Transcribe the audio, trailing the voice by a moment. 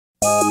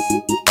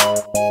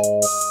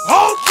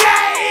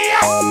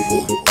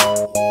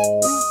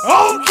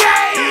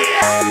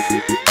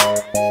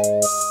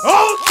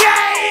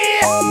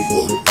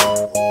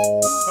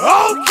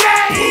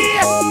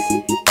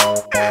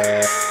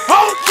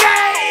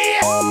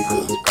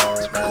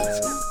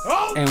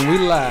And we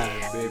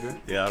live, baby.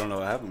 Yeah, I don't know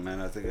what happened,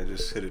 man. I think I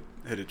just hit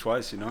it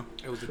twice, you know.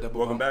 It was a double.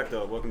 Welcome back,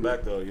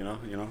 though. You know,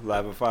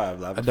 live at 5,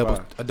 live at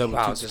 5. A double.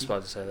 Wow, I was just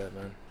about to say that,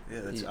 man.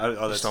 Yeah, that's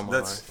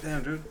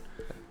damn, dude.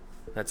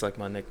 That's like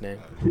my nickname,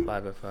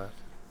 Live at 5.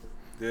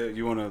 Yeah,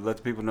 you want to let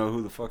the people know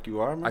who the fuck you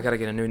are, man? I gotta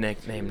get a new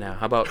nickname now.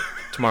 How about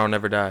Tomorrow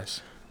Never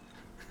Dies?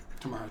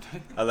 Tomorrow.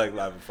 I like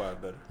live at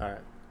 5 better. All right.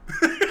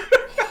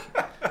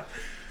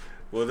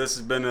 Well, this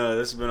has been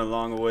a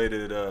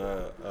long-awaited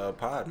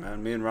pod,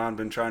 man. Me and Ron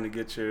been trying to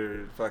get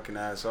your fucking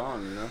ass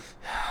on, you know.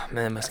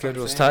 Man, my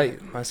schedule's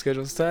tight.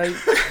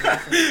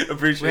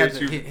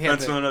 Appreciate you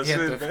penciling us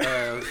in,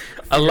 man.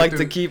 I like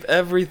to keep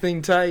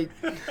everything tight.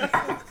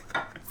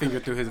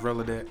 Finger through his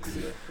Rolodex.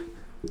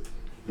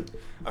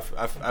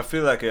 I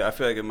feel like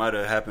it might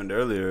have happened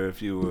earlier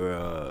if you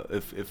were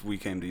if we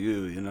came to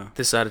you, you know.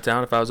 This side of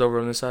town. If I was over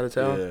on this side of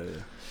town. Yeah.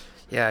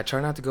 Yeah, I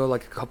try not to go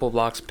like a couple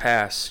blocks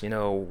past,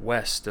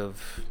 west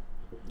of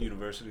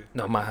University.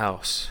 No, my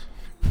house.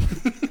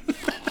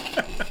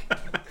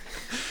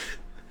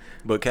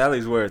 But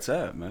Cali's where it's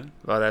at, man.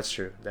 Oh, that's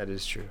true. That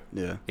is true.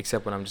 Yeah.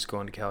 Except when I'm just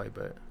going to Cali,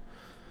 but.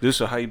 Dude,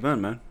 so how you been,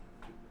 man?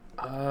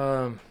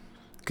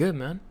 Good,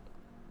 man.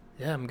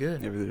 Yeah, I'm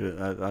good.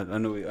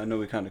 I know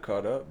we kind of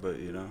caught up, but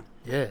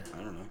Yeah. I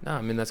don't know. No,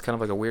 I mean that's kind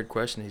of like a weird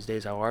question these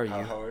days. How are you?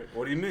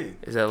 What do you mean?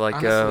 Is that like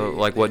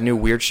Honestly, what new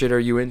weird shit are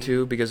you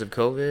into because of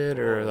COVID,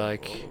 or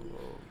like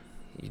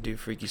you do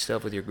freaky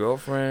stuff with your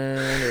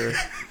girlfriend, or?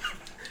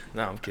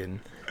 No, I'm kidding.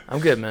 I'm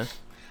good, man.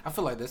 I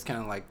feel like that's kind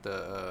of like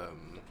the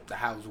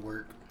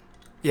housework.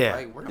 Yeah.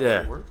 Like, work,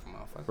 yeah. Work,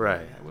 motherfucker.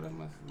 Right. Like, what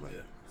am I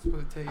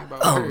supposed to tell you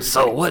about work?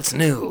 So what's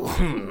new?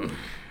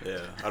 Yeah,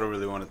 I don't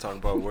really want to talk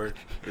about work.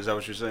 Is that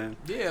what you're saying?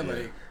 Yeah,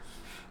 like.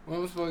 What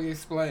am I supposed to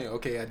explain?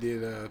 Okay, I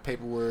did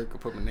paperwork. I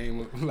put my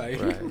name up.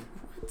 Like, right.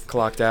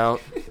 Clocked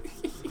out.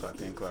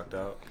 Clocked in, clocked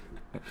out.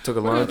 Took a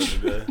lunch.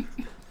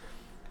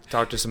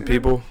 Talked to some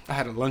people. I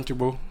had a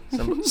Lunchable.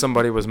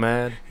 Somebody was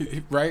mad.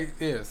 Right?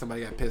 Yeah,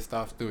 somebody got pissed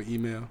off through an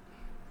email.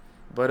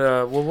 But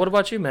well, what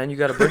about you, man? You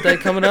got a birthday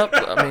coming up?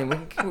 I mean, we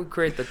can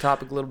create the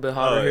topic a little bit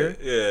hotter here.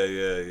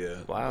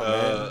 Yeah. Wow,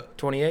 man.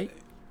 28?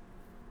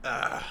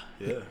 Yeah.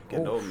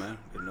 Getting old, man.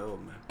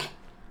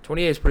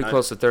 28 is pretty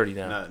close to 30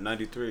 now.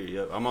 93.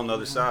 Yep. I'm on the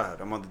other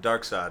side. I'm on the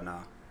dark side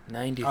now.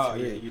 93. Oh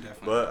yeah, you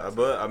definitely.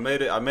 But I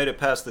made it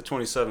past the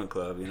 27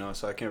 club,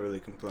 so I can't really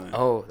complain.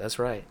 Oh, that's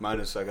right.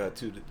 Minus I got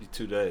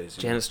two days.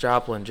 Janis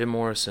Joplin, Jim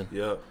Morrison.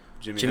 Yep.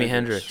 Jimi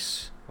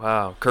Hendrix.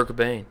 Wow. Kurt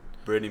Cobain.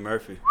 Brittany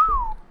Murphy.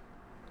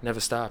 Never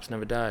stops,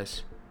 never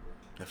dies.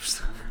 Never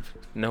stops.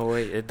 No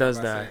way, it does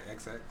die.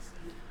 XX.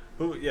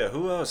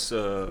 Who else?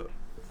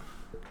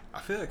 I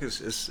feel like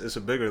it's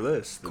a bigger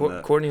list.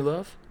 Courtney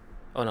Love?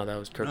 Oh no, that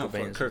was Kurt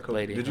Cobain's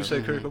lady. Did you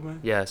say Kurt Cobain?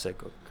 Yeah, I said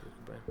Kurt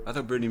Cobain. I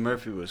thought Brittany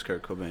Murphy was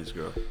Kurt Cobain's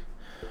girl.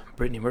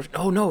 Brittany Murphy?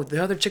 Oh no, the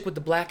other chick with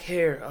the black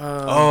hair. Amy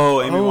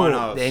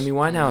Winehouse. Amy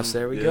Winehouse.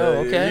 There we go.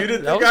 Okay, You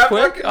didn't that think was I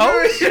quick.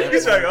 fucking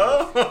He's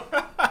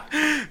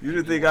like, you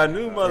didn't think I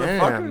knew,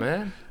 motherfucker? Yeah,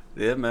 man.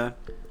 Yeah, man.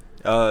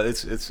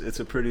 It's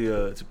a pretty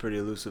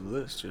elusive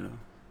list,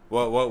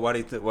 Why do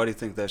you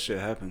think that shit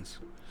happens?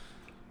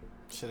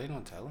 Shit, they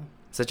don't tell him.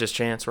 Is that just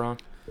chance, Ron?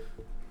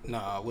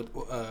 No,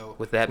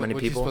 with that many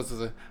people? You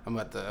supposed to, I'm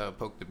about to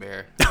poke the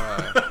bear.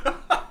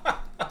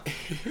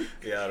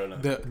 Yeah, I don't know.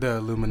 The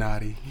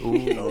Illuminati.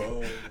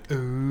 Ooh.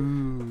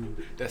 Ooh,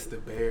 that's the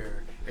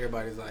bear.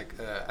 Everybody's like,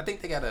 I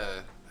think they got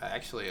a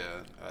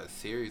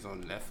series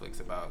on Netflix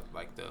about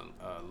like the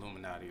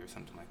Illuminati or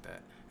something like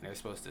that, and they're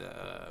supposed to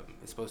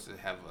it's supposed to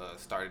have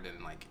started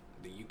in like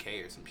the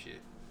UK or some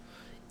shit.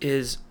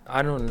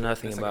 I don't know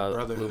nothing like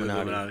about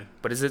Illuminati,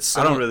 but is it?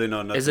 I don't really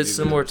know nothing. Is it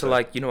similar to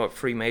like what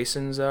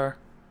Freemasons are?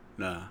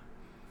 Nah.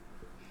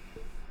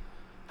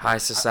 High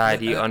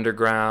society,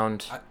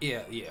 underground.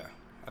 Yeah.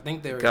 I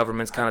think they're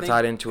government's kind of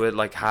tied into it,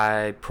 like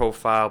high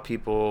profile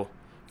people.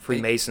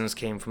 Freemasons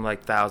came from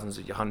like thousands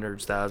of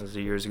thousands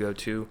of years ago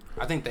too.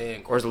 I think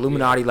they or is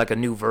Illuminati like a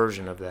new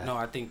version of that? No,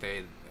 I think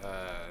they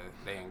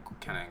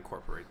kind of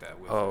incorporate that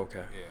with. Oh,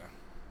 okay. Yeah.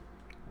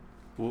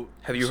 Well,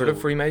 have you heard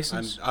of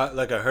Freemasons? I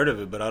heard of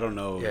it, but I don't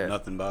know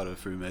nothing about a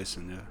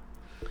Freemason.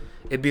 Yeah.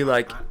 It'd be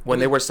like when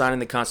they were signing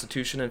the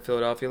Constitution in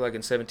Philadelphia, like in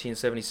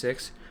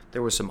 1776.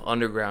 There was some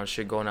underground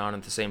shit going on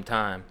at the same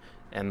time,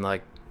 and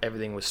like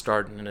everything was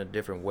starting in a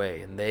different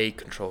way, and they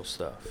control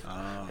stuff.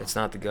 Oh. It's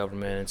not the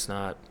government. It's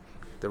not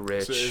the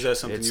rich. So is that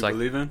something you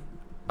believe in?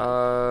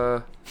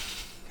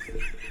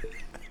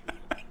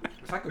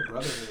 It's like a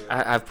brotherhood.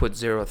 I've put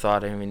zero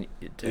thought into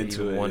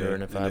even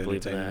wondering if I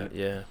believe in that.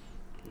 Yeah.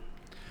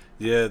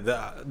 Yeah,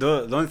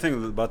 the only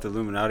thing about the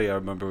Illuminati I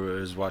remember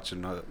is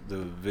watching the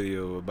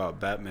video about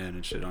Batman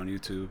and shit on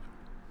YouTube.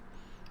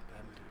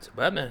 So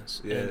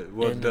Batman's. Yeah,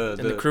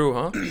 the crew,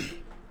 huh?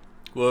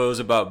 Well, it was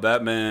about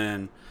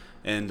Batman,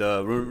 and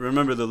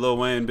remember the Lil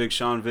Wayne Big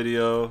Sean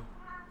video?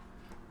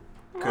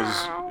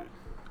 Because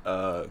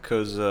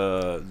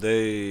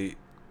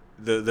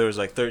there was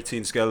like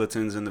 13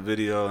 skeletons in the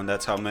video, and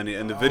that's how many.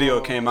 And the video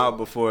came out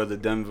before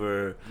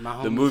the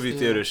movie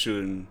theater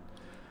shooting.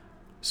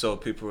 So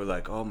people were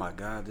like, "Oh my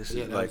God, this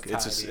is like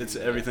it's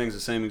in, everything's the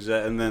same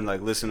exact." And then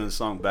like listen to the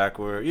song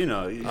backward, you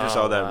know, you just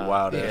all that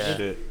wild ass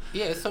shit.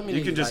 Yeah, it's so many.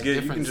 You can just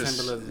get different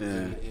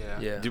symbolisms.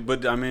 Yeah.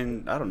 But I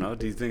mean, I don't know.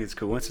 Do you think it's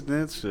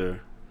coincidence or?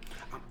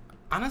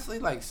 Honestly,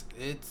 like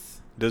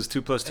it's. Does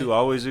 2 + 2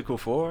 always equal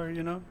 4?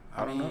 You know.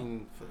 I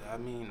mean,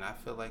 I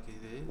feel like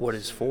it is. What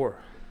is 4?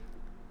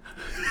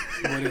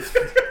 What is?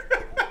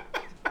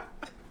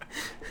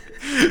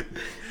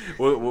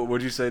 What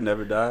would you say?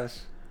 Never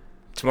dies.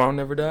 Tomorrow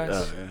Never Dies?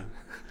 Oh, yeah.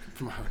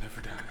 Tomorrow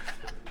Never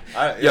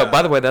Dies. Yo,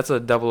 by the way, that's a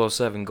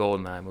 007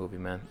 GoldenEye movie,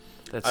 man.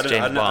 That's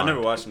James Bond. I never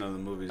watched none of the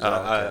movies. Oh,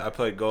 okay. I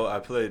played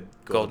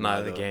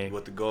GoldenEye the game.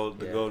 with the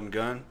golden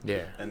gun.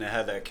 Yeah. And they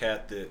had that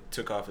cat that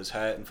took off his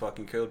hat and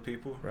fucking killed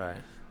people. Right.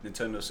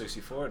 Nintendo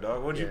 64,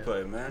 dog. What'd you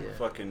play, man? Yeah.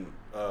 Fucking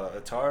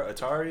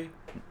Atari?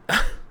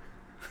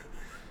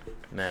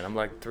 Man, I'm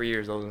like 3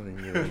 years older than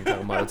you when you're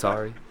talking about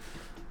Atari.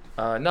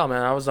 No,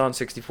 man, I was on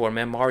 64,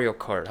 man. Mario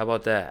Kart. How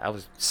about that? I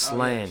was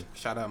slaying. Yeah.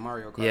 Shout out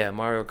Mario Kart. Yeah,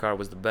 Mario Kart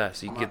was the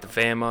best. You can get the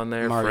fam on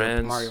there,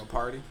 friends.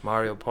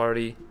 Mario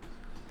Party.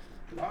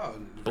 Oh,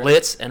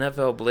 Blitz,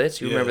 NFL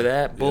Blitz. You remember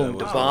that? Boom.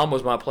 The bomb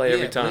was my play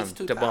every time. Blitz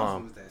The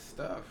bomb. that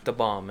stuff. The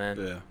bomb, man.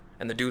 Yeah.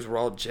 And the dudes were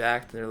all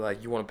jacked, and they're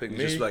like, "You want to pick me?"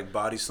 Just like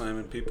body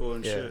slamming people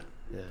and shit.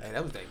 Yeah. Hey,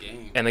 that was that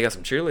game. And they got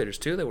some cheerleaders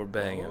too that were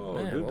banging. Oh,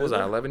 Man, dude, what was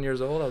I? 11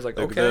 years old. I was like,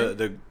 Like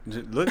okay.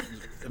 Look,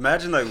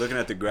 imagine like looking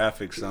at the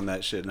graphics on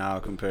that shit now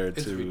compared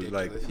It's to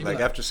ridiculous.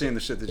 like after seeing the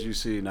shit that you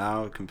see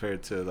now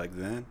compared to like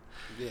then.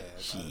 Yeah.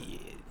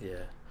 Yeah.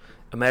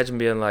 Imagine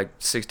being like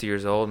 60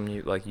 years old and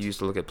you used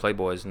to look at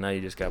Playboys and now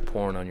you just got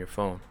porn on your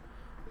phone.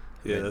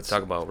 Yeah, Man, that's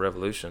talk about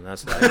revolution.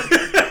 That's like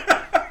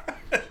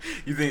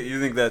You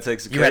think that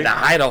takes a cake? you had to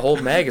hide a whole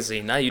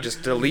magazine. Now you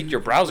just delete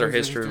your browser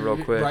history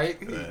real quick. Right?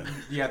 Yeah.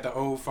 You got the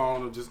old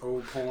phone or just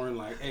old porn.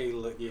 Like, hey,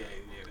 look, this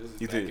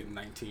is back in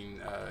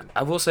 19.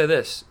 I will say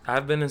this: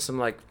 I've been in some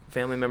like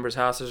family members'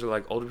 houses or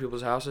like older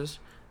people's houses.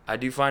 I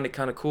do find it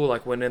kind of cool.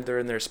 Like when they're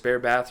in their spare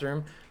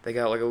bathroom, they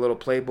got like a little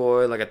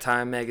Playboy, like a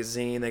Time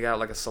magazine. They got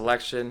like a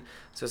selection.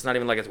 So it's not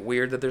even like it's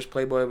weird that there's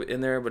Playboy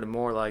in there, but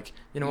more like,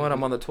 you know what?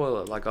 I'm on the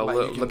toilet. Like I'll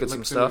look at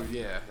some stuff.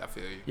 Yeah, I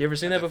feel you. You ever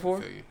seen that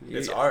before?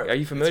 It's art. Are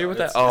you familiar with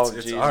that? It's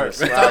Jesus. art.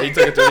 Wow, you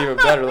took it to an even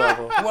better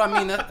level. Well, I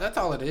mean, that's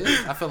all it is.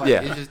 I feel like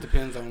it just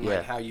depends on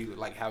like how you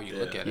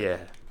look at it. Yeah.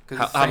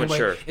 How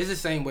mature? It's the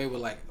same way with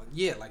like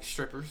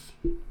strippers,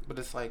 but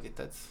it's like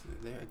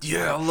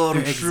I love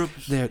them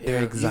strippers.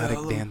 They're exotic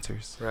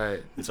dancers.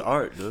 Right. It's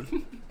art,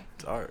 dude.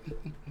 It's art.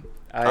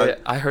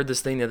 I heard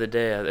this thing the other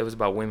day. It was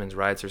about women's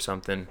rights or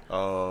something.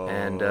 Oh.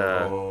 And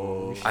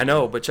I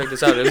know, but check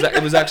this out.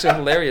 It was actually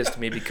hilarious to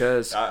me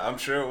because I'm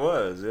sure it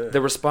was. Yeah. the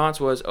response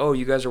was, "Oh,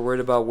 you guys are worried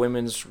about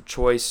women's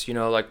choice, you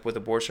know, like with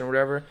abortion or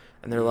whatever."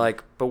 And they're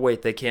like, "But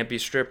wait, they can't be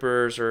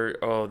strippers,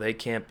 or they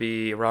can't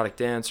be erotic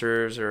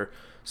dancers, or."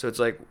 So it's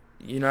like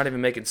you're not even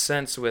making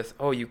sense with,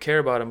 "Oh, you care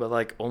about them, but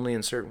like only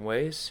in certain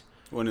ways."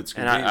 When it's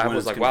and I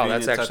was like, wow,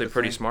 that's actually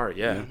pretty thing. smart.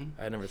 Yeah,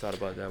 I never thought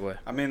about it that way.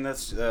 I mean,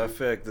 that's I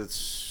feel like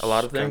that's a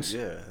lot of things.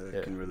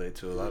 It can relate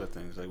to a lot of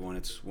things. Like when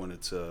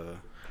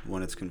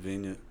it's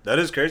convenient. That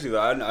is crazy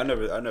though. I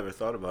never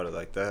thought about it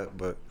like that.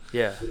 But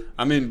yeah,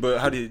 I mean, but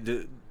how do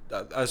you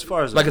as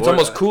far as like it's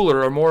almost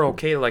cooler or more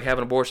okay to like have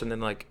an abortion than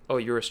like, oh,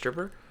 you're a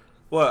stripper.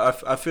 Well,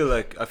 I feel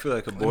like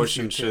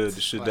abortion should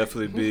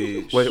definitely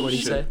be. What do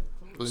you say?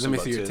 Let me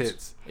see your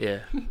tits. Yeah.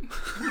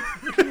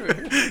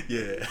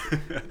 Yeah.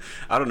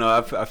 I don't know.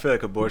 I feel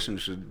like abortion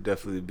should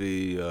definitely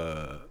be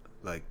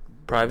like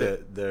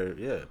private.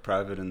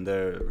 Private in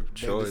their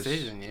choice. Their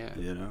decision, yeah.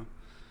 You know.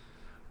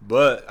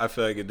 But I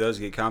feel like it does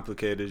get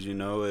complicated, you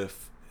know,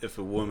 if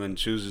a woman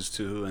chooses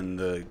to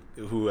and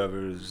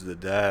whoever is the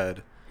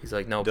dad. He's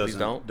like, no, please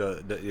don't.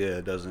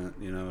 Doesn't.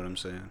 You know what I'm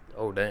saying?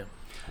 Oh damn.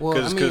 Well,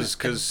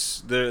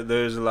 because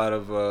there's a lot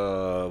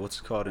of what's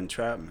it called,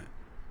 entrapment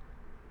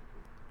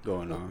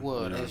going on.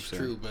 Well, you know that's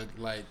true, but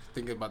like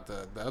thinking about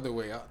the other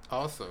way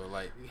also,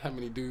 like how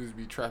many dudes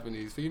be trapping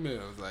these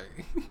females, like.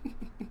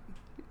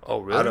 Oh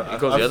really? It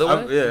goes the other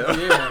way.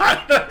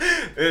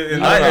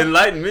 Yeah.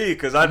 Enlighten me,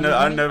 because I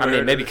never. I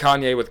mean, maybe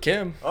Kanye with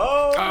Kim.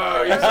 Oh,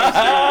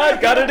 I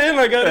got it in.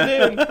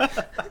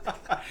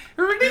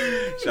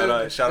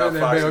 Shout out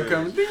Fox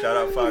News. Shout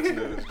out Fox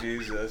News.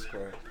 Jesus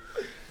Christ.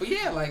 But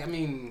yeah, like I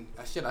mean,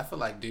 I feel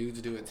like dudes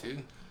do it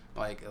too.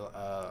 Like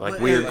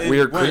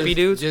weird creepy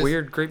dudes,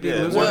 weird creepy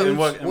dudes. In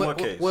what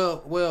case?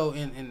 Well,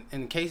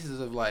 in cases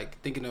of like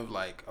thinking of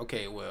like,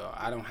 okay, well,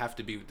 I don't have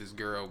to be with this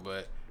girl,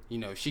 but you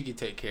know she could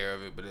take care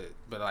of it,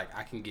 but like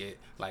I can get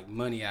like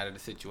money out of the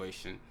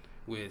situation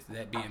with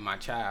that being my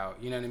child.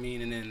 You know what I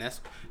mean? And then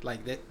that's like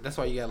that's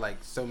why you got like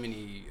so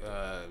many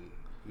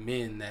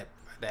men that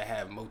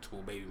have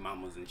multiple baby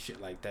mamas and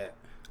shit like that.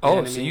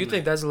 Oh, so you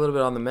think that's a little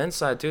bit on the men's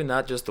side too,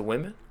 not just the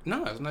women?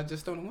 No, it's not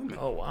just on the women.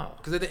 Oh, wow.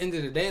 Because at the end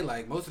of the day,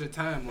 like most of the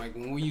time, like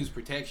when we use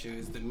protection,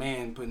 it's the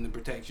man putting the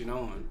protection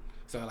on.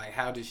 So like,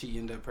 how does she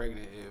end up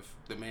pregnant if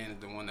the man is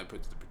the one that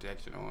puts the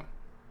protection on?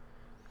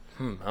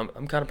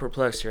 I'm kind of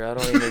perplexed here. I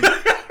don't even.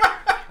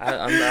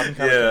 I'm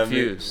kind of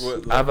confused.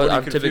 I mean,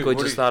 I've typically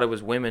just thought it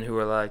was women who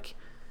are like,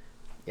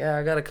 Yeah,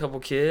 I got a couple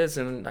kids,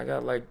 and I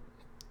got like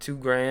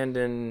 $2,000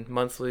 in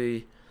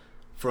monthly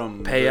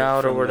From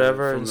payout or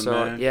whatever. from And the so,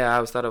 man? yeah, I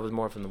always thought it was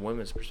more from the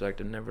women's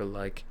perspective. Never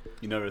like,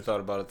 You never thought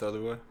about it the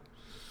other way?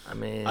 I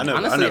mean, I never-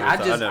 Honestly,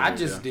 never thought- I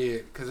just yeah.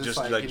 did because it's Just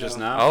like, like you just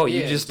know, now. oh, you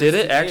Yeah, just did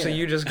it? yeah. Actually,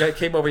 you just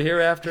came over here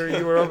after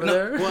you were over No,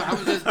 there? well, I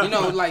was just, you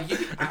know, like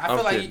I'm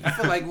I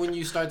feel like when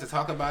you start to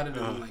talk about it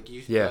and like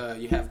you Yeah.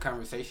 you have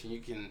conversation,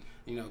 you can,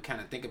 you know, kind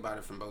of think about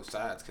it from both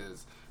sides.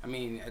 Because I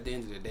mean, at the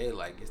end of the day,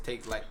 like it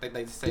takes, like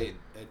they say,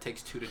 it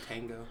takes two to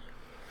tango.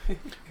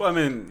 Well, I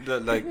mean,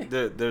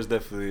 there's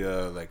definitely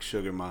like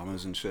sugar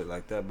mamas and shit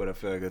like that, but I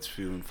feel like that's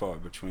few and far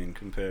between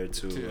compared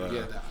to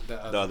the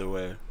the other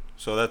way.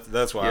 So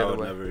that's why The I other would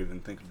way. never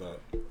even think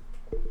about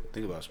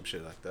some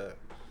shit like that.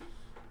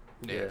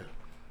 Yeah.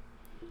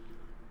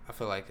 I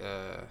feel like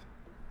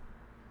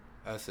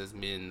us as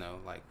men though,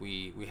 like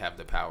we have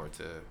the power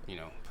to, you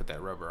know, put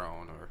that rubber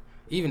on, or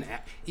even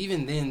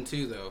then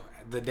too though.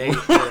 The day,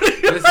 listen.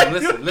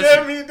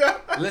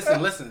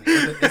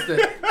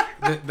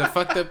 It's the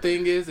fucked up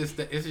thing is it's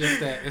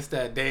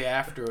that day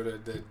after, or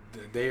the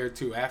day or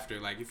two after.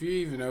 Like if you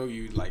even know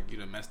you like, you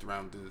know, messed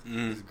around with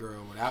this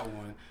girl without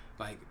one,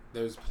 like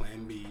there's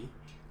Plan B.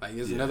 Like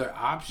there's another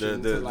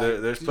option.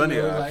 There's plenty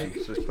of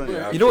options. There's plenty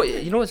of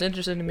options. You know what's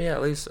interesting to me,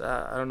 at least,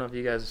 I don't know if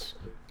you guys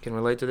can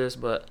relate to this,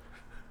 but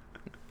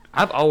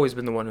I've always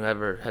been the one who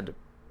ever had to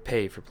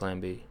pay for Plan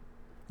B.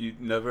 You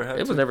never had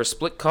It was never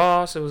split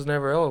costs. It was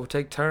never,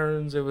 take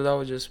turns. It was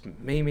always just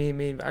me.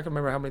 I can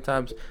remember how many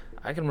times,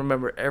 I can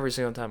remember every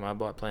single time I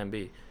bought Plan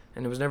B.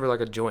 And it was never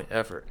like a joint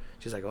effort.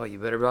 She's like, oh, you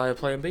better buy a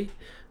Plan B.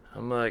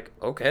 I'm like,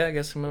 okay, I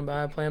guess I'm going to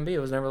buy a Plan B. It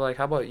was never like,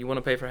 how about you want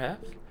to pay for half?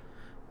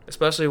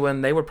 Especially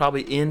when they were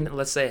probably in,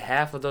 let's say,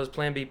 half of those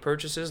Plan B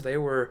purchases, they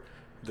were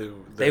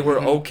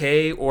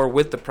okay or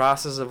with the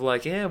process of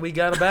like, yeah, we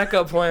got a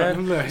backup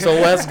plan, so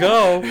let's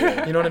go.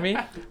 You know what I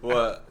mean?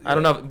 Well, I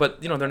don't know,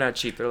 but you know they're not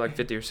cheap. They're like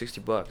 $50 or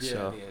 $60.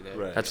 So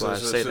right. that's why I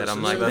say that.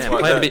 I'm like, that's man,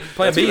 why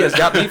Plan B has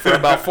got me for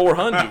about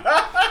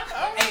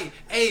 $400.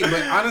 Hey, but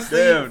honestly,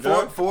 Damn,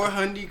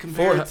 $400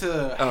 compared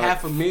to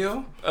half a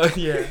meal.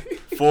 Yeah.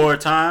 4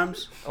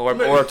 times. Or a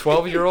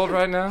 12-year-old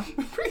right now.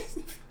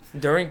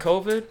 During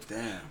COVID,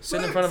 Damn.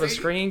 sitting in front of a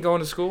screen, going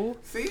to school.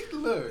 See,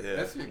 look, Yeah.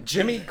 that's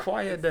Jimmy,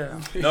 quiet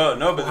down.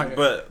 No,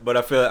 but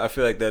I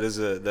feel like that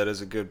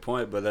is a good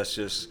point. But that's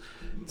just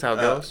That's how it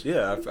goes.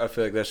 Yeah, I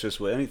feel like that's just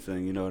with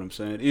anything. You know what I'm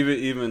saying?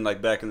 Even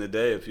like back in the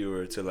day, if you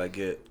were to like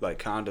get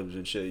like condoms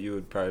and shit, you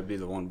would probably be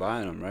the one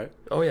buying them, right?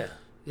 Oh yeah.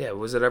 Yeah,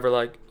 was it ever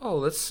like, oh,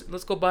 let's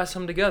go buy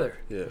some together?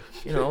 Yeah.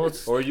 You know,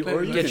 let's or you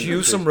get can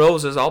you some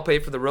roses. I'll pay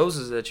for the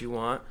roses that you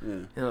want, Yeah.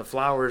 and the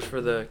flowers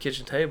for the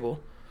kitchen table.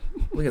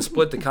 We can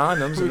split the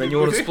condoms, and then you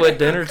want to split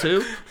dinner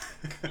too.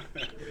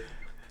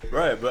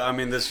 Right, but I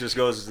mean, this just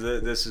goes.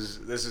 This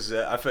is.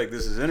 I feel like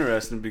this is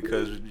interesting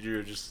because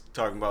you're just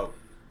talking about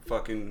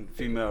fucking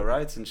female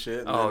rights and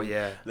shit. And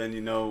Yeah. Then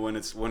you know when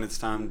it's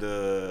time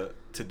to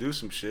do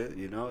some shit.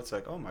 You know, it's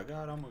like, oh my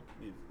god,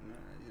 you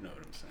know what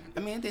I'm saying. I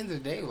mean, at the end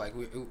of the day, like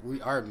we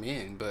are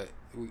men, but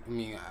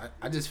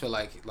I just feel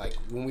like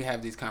when we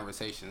have these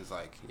conversations,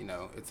 like, you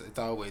know, it's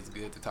always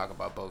good to talk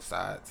about both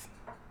sides.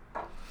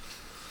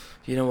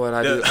 You know what?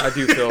 I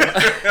do feel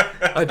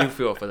I do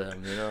feel for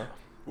them. You know.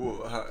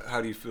 Well,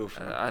 how do you feel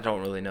for I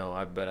don't really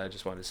know. But I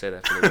just wanted to say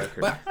that for the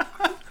record. But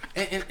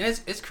and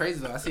it's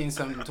crazy though. I seen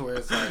something to where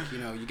it's like, you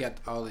know, you got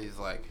all these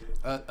like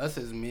us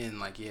as men,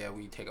 like, yeah,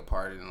 we take a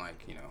part in,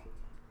 like, you know,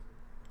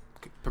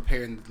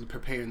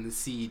 preparing the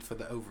seed for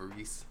the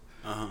ovaries.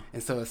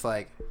 And so it's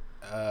like,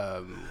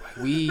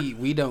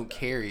 we don't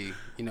carry,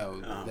 you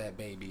know, that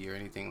baby or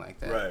anything like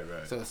that.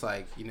 Right. So it's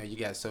like, you know, you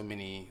got so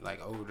many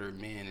like older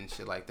men and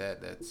shit like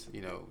that that's,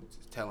 you know,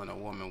 telling a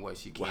woman what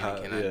she can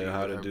and cannot do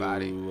how with to her do,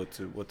 body.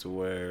 what to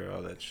wear,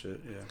 all that shit.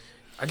 Yeah.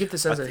 I get the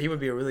sense that he would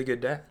be a really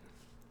good dad.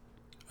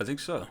 I think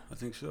so. I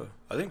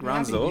think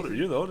Ron's the older.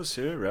 You're the oldest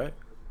here, right?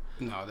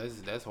 No,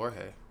 that's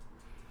Jorge.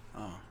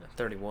 Oh, I'm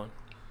 31.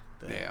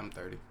 damn. Yeah, I'm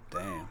 30.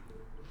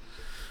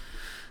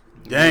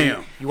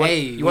 Damn. You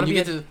want to be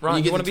a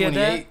Ron? You want to be a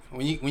dad?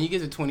 When you get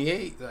to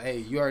 28, hey,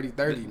 you already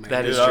 30, man.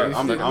 That is Dude,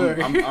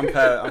 true.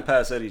 I'm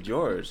past Eddie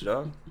George,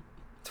 dog.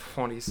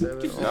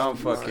 27. Now I'm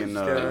fucking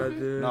God,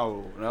 dude.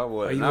 now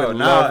what? Are you now, in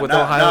now, love with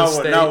now, Ohio now,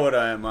 State? Now what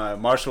I am?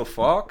 Marshall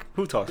Falk?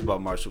 Who talks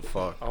about Marshall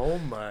Falk? Oh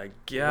my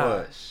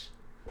gosh.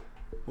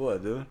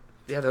 What, dude?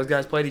 Yeah, those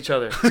guys played each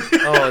other.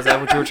 Oh, is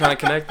that what you were trying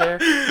to connect there?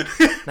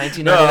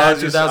 1999, No, I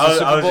was 2000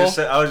 Super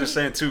Bowl? I was just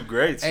saying two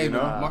greats, Hey, you know.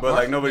 but But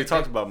like nobody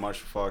talked about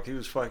Marshall Falk. He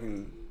was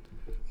fucking.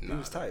 Nah, He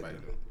was tight. nobody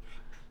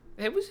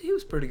Dude. do. He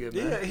was pretty good,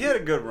 man. Yeah, he had a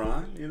good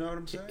run. You know what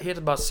I'm saying? He had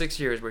about 6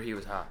 years where he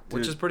was hot,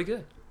 which Dude. is pretty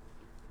good.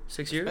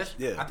 6 years?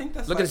 Yeah. I think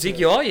that's Look like at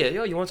Ezekiel Elliott.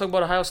 Yo, you want to talk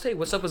about Ohio State?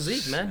 What's up with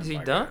Zeke, man? Is he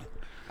done?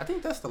 I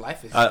think that's the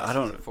life is I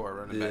don't- for a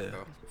running back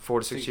though.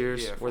 4 to 6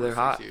 years Yeah, where 4 they're to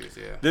hot. 6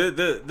 years,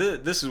 yeah.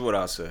 This is what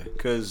I'll say,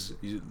 because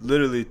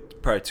literally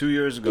probably 2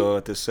 years ago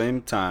at the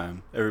same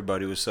time,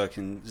 everybody was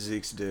sucking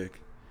Zeke's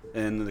dick,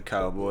 and the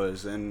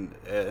Cowboys and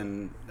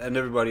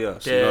everybody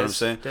else. You know what I'm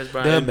saying? Des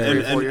Bryant, And 3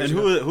 or 4 years and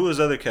ago. who was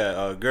the other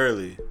cat?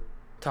 Gurley.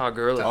 Todd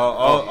Gurley.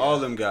 All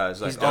them guys.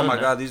 Like, He's done, oh my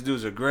man. God, these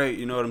dudes are great.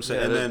 You know what I'm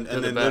saying? Yeah, and they're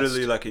then the literally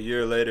best. like a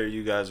year later,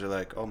 you guys are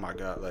like, oh my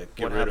God, like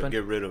What happened?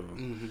 get rid of them.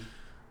 Mm-hmm.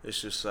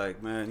 It's just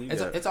like, man,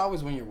 It's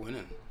always when you're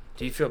winning.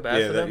 Do you feel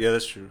bad for them? Yeah,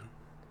 that's true.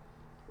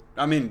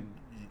 I mean,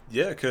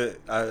 yeah, 'cause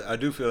I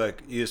do feel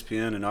like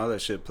ESPN and all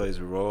that shit plays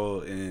a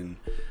role in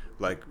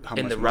like how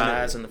in much the money,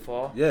 rise and the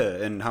fall. yeah,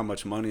 and how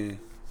much money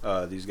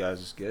these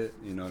guys get.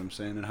 You know what I'm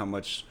saying? And how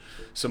much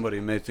somebody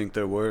may think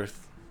they're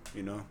worth.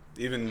 You know,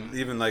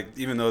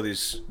 even though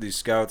these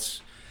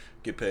scouts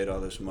get paid all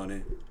this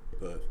money,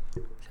 but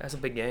That's a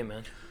big game,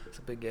 man. It's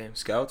a big game.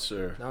 scouts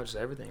or No, just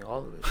everything, all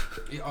of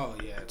it. Oh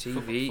yeah.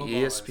 TV, Football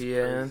is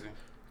ESPN. crazy.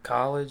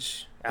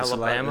 College, it's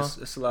Alabama.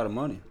 it's a lot of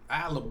money.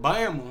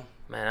 Alabama.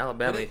 Man,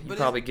 Alabama. But You it-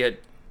 probably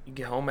get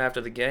home after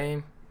the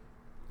game,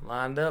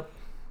 lined up.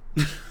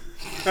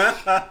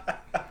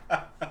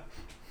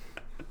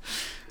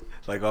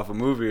 Like off a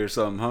movie or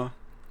something, huh?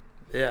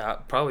 Yeah,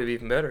 probably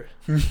even better.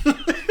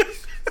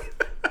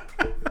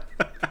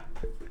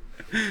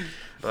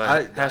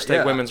 But hashtag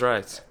yeah. women's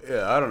rights.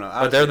 Yeah, I don't know.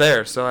 But they're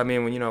there, so I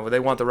mean, they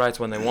want the rights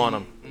when they want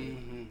them.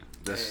 Mm-hmm.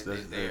 That's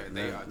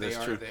They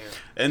are true. there.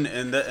 And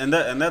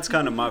that's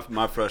kind of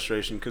my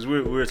frustration, because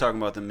we were talking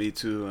about the Me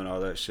Too and all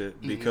that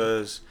shit,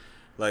 because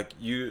I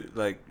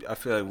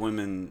feel like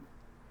women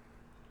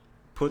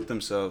put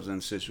themselves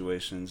in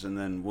situations, and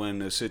then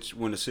when a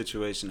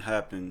situation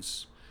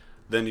happens,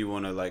 then you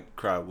want to like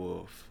cry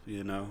wolf.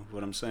 You know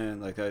what I'm saying?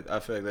 Like I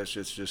feel like that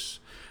shit's just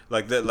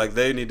like that. Like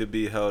they need to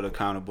be held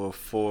accountable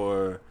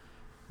for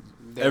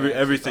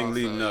everything Also,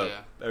 leading up.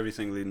 yeah.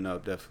 Everything leading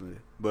up, definitely.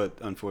 But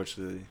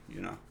unfortunately,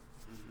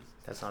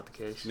 That's not the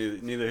case.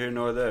 neither here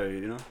nor there.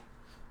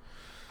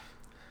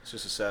 It's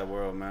just a sad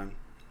world, man.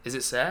 Is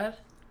it sad?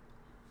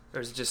 Or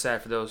is it just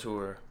sad for those who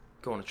are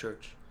going to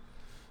church?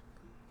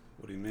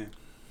 What do you mean?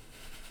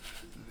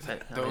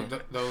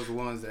 Those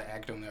ones that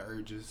act on their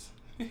urges.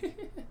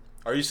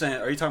 Are you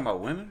talking about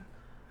women?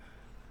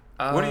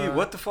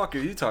 What the fuck are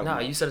you talking No,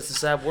 about? you said it's a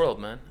sad world,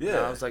 man.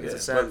 Yeah, I was like, is yeah,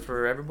 it sad but-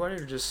 for everybody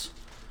or just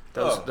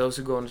those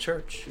who go into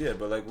church? Yeah,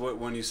 but like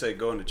when you say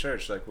going to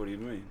church, like what do you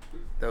mean?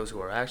 Those who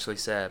are actually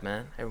sad,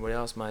 man. Everybody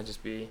else might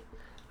just be,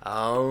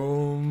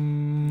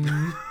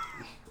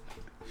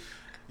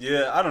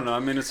 Yeah, I don't know. I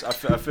mean, I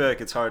feel like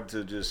it's hard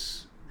to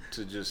just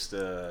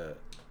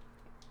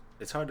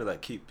it's hard to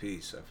like keep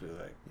peace. I feel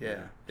like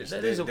it's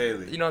That is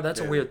daily. that's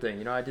daily. a weird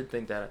thing. I did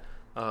think that,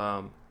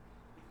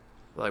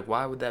 like,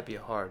 why would that be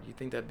hard? You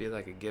think that'd be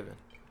like a given?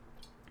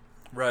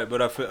 Right,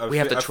 but We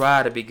have to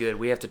try to be good.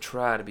 We have to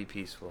try to be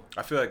peaceful.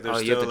 I feel like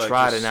there's You have to like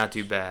try to just- not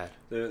do bad.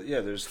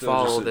 there's still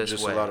Follow just,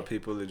 this a lot way. of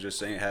people that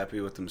just ain't happy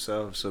with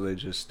themselves, so they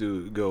just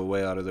do go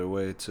way out of their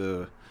way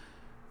to,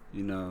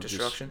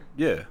 Destruction?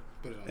 Yeah,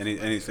 Put it on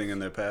anything in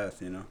their path,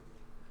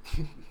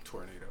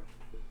 Tornado.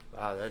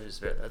 Wow,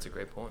 that's a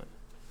great point.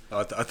 Oh,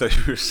 I thought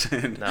you were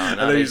saying. No, I not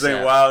thought you were saying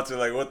ASAP. wow to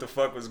like what the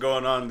fuck was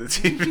going on in the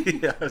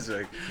TV. I was Yeah.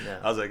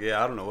 like,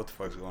 yeah, I don't know what the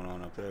fuck's going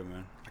on up there,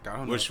 man. Like, I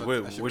don't know. Wish if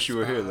I should wish you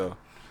were here respond. though.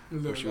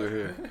 Look, Wish you were like,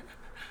 here.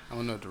 I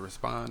don't know if to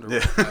respond or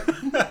Yeah.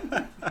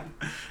 what.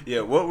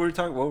 Yeah, what were we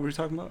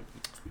talking about?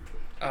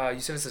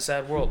 You said it's a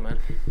sad world, man.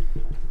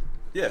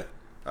 Yeah.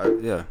 I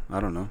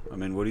don't know. I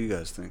mean, what do you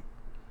guys think?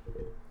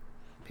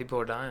 People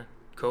are dying.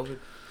 COVID?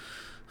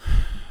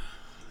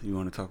 You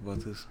want to talk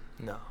about this?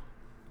 No.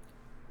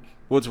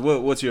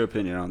 What's your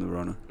opinion on the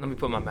Rona? Let me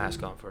put my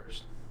mask on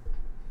first.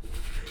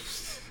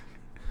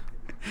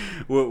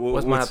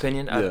 What's My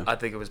opinion? Yeah. I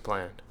think it was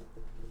planned.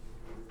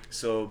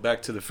 So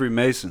back to the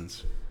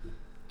Freemasons.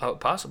 Oh,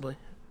 possibly.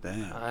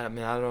 Damn. I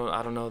mean, I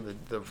don't know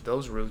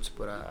those roots,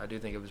 but I do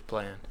think it was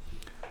planned.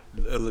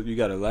 You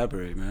gotta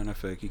elaborate, man. I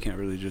feel like you can't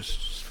really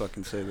just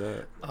fucking say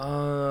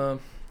that.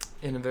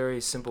 In a very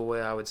simple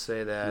way, I would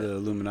say that The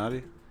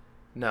Illuminati.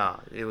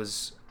 no, it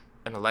was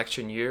an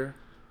election year.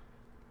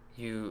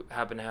 You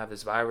happen to have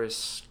this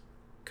virus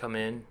come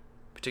in,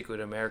 particularly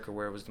to America,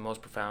 where it was the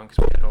most profound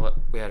because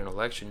we had an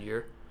election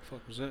year, The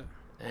fuck was that?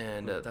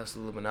 and that's the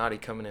Illuminati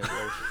coming in.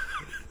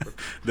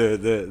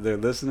 They're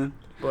listening.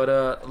 But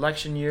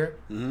election year,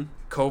 Mm-hmm.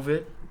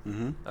 COVID.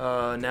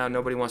 Mm-hmm. Now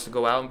nobody wants to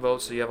go out and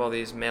vote, so you have all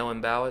these mail-in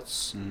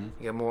ballots.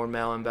 Mm-hmm. You got more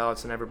mail-in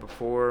ballots than ever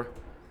before.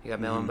 You got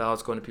mail-in Mhm.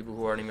 ballots going to people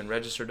who aren't even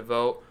registered to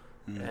vote,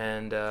 Mhm.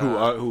 and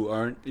Who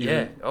aren't?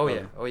 yeah,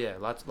 even? oh yeah,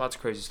 lots of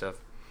crazy stuff.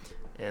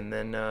 And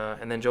then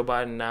Joe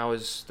Biden now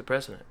is the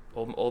president,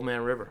 old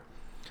man River.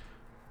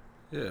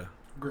 Yeah.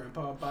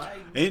 Grandpa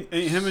Biden. Ain't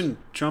him and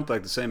Trump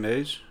like the same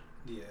age?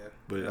 Yeah.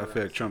 But I No,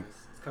 feel like Trump it's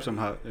a couple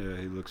somehow, years.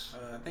 yeah, he looks.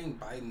 I think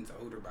Biden's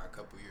older by a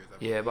couple years. I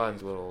Yeah, believe.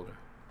 Biden's a little older.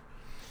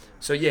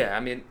 So yeah, I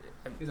mean,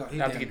 He's not to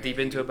damn get near deep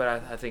into it, but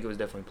I think it was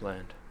definitely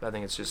planned. I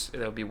think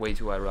it'll be way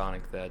too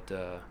ironic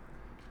that.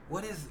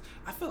 What is?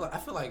 I feel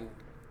like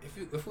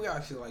if we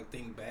actually like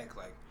think back,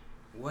 like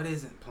what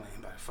isn't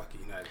planned by the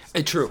fucking United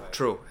States? True, Like,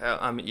 true.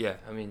 I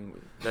mean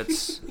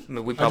that's. I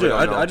mean, we probably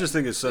don't know. I just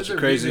think it's such There's a a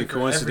crazy reason for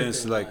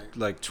coincidence. everything,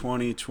 Like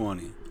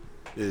 2020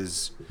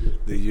 is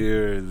the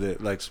year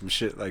that like some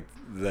shit like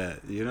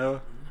that. You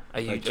know? Are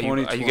you like are you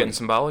 2020. getting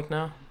symbolic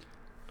now?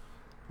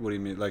 What do you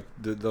mean? Like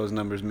those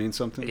numbers mean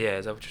something? Yeah,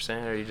 is that what you're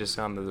saying, or are you just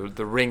on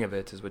the ring of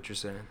it? Is what you're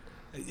saying?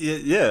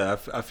 Yeah.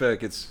 I feel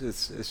like it's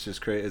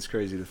just crazy. It's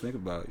crazy to think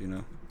about.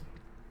 Yeah.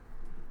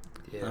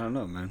 I don't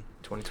know, man.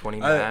 2020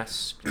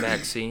 masks,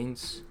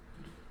 vaccines.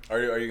 Are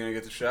you gonna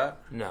get the shot?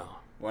 No.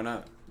 Why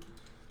not?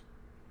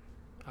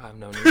 I have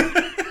no need.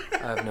 I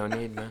have no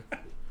need, man.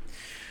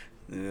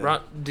 Yeah.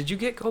 Ron, did you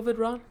get COVID,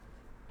 Ron?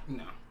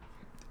 No.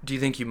 Do you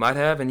think you might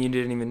have and you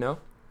didn't even know?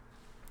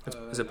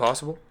 Is it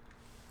possible?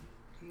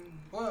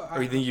 Well,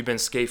 Or you think you've been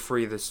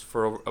scate-free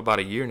for about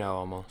a year now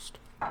almost?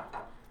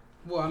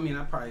 Well, I mean,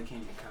 I probably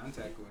came in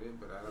contact with it,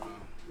 but I don't know.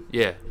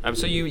 Yeah.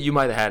 So you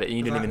might have had it and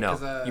you didn't even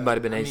know. You might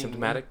have been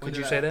asymptomatic. When Could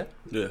you say that?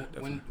 Yeah.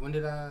 When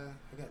did I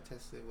got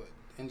tested? What,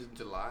 end of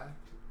July?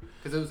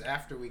 Because it was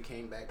after we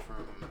came back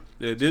from.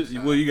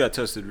 Yeah. Well, you got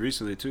tested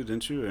recently too,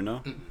 didn't you? Or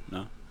no?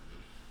 No.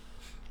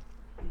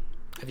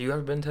 Have you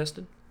ever been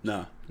tested?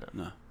 No.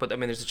 But I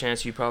mean, there's a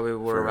chance you probably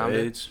were For around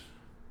AIDS?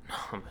 it.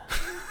 No,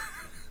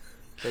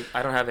 man.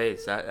 I don't have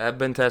AIDS. I've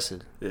been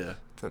tested. Yeah.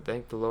 So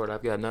thank the Lord,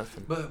 I've got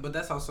nothing. But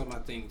that's also my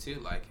thing too.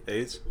 Like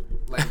AIDS?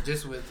 Like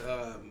just with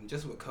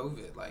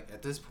COVID. Like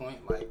at this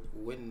point, like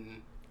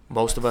wouldn't.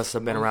 Most of us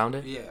have been around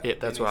it. Yeah.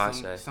 That's what I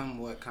say.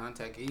 Somewhat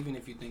contact. Even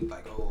if you think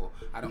like, oh,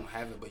 I don't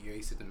have it, but you're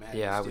asymptomatic.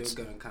 Yeah, you're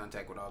still going to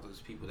contact with all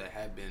those people that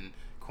have been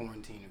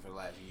quarantining for the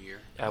last year.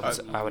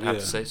 I would have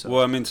to say so.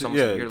 Well, I mean, a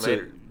year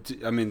later.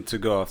 to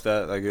go off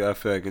that, like I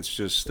feel like it's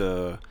just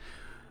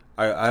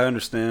I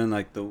understand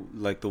like the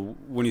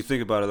when you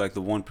think about it, like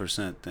the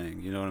 1%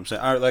 thing, you know what I'm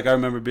saying? I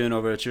remember being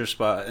over at your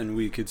spot and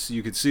you could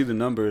see the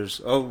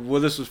numbers. Oh,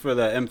 well, this was for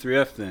that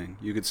M3F thing.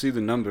 You could see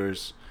the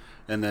numbers,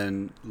 and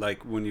then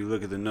like when you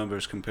look at the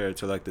numbers compared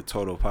to like the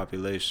total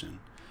population,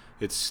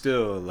 it's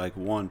still like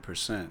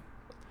 1%.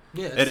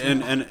 Yeah,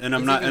 and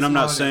I'm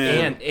not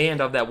saying and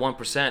of that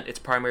 1%, it's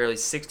primarily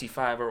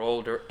 65 or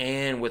older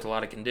and with a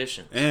lot of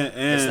conditions. And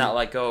it's not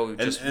like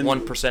just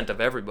 1%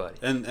 of everybody.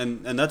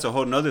 And that's a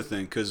whole nother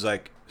thing, because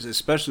like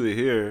especially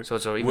here, so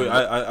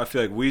I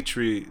feel like we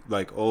treat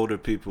like older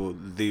people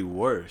the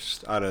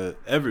worst out of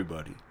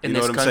everybody. In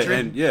this country?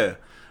 And yeah,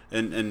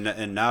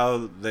 and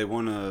now they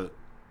want to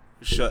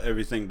shut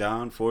everything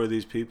down for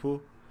these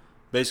people,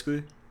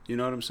 basically. You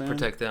know what I'm saying?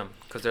 Protect them,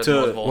 because they're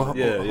the most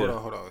vulnerable.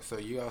 Hold on. So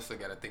you also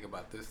got to think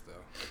about this,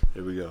 though.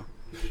 Here we go.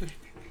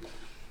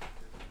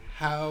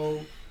 How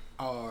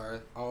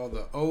are all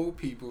the old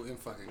people in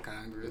fucking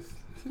Congress,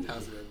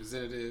 House of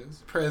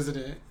Representatives,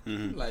 President,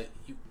 like,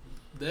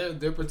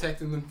 they're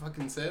protecting them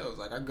fucking selves.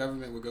 Like, our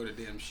government would go to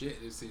damn shit,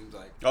 it seems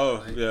like.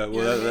 Oh, like, yeah.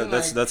 Well,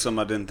 that's something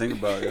I didn't think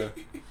about, yeah.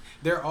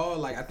 They're all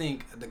like, I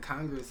think the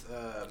Congress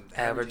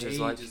average age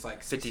is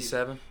like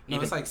 57.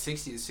 No, it's like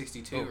 60 to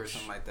 62 or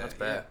something like that. That's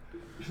bad.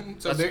 Yeah.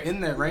 So they're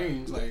in that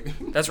range, like.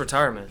 That's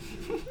retirement.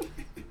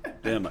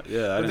 Damn,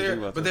 yeah, I didn't think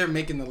about that. But they're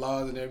making the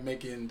laws and they're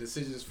making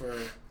decisions for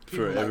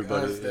people like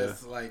everybody. us.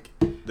 That's like.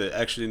 They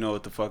actually know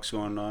what the fuck's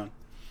going on.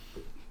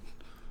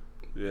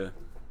 Yeah.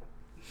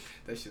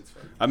 That shit's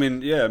funny. I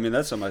mean,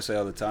 that's something I say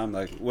all the time.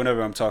 Like,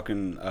 whenever I'm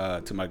talking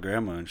to my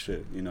grandma and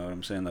shit, you know what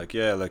I'm saying? Like,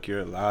 yeah, like, you're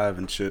alive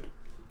and shit.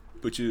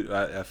 But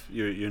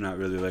you're not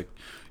really, like,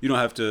 you don't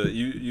have to,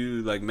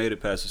 you like, made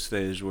it past the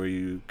stage where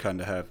you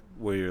kind of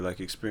where you're, like,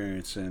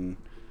 experiencing,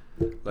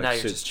 like, now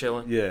you're just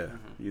chilling. Yeah,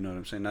 you know what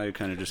I'm saying? Now you're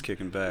kind of just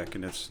kicking back,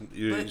 and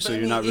you're I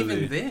not mean,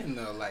 really, even then,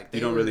 though, like, you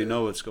don't really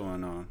know what's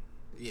going on.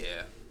 Yeah,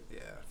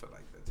 I feel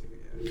like that, too,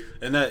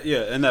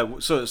 yeah. And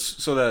that, so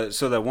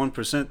that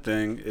 1%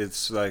 thing,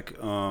 it's like,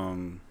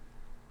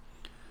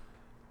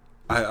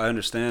 I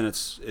understand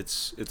it's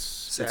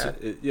sad.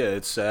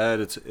 It's sad.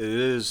 It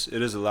is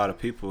a lot of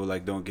people.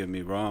 Like, don't get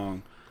me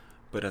wrong,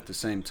 but at the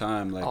same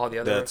time, like, all the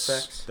other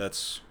effects.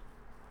 That's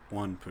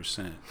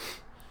 1%.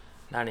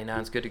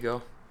 99's good to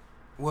go.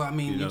 Well, I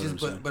mean, you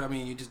but I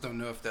mean, you just don't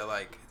know if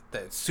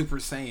that Super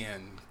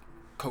Saiyan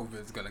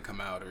COVID's gonna come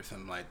out or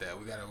something like that.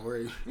 We gotta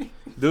worry,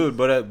 dude.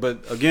 But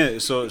again,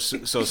 so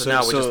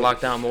now we just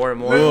lock down more and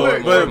more.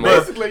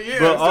 Basically, yeah.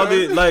 But all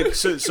the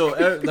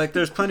like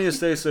there's plenty of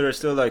states that are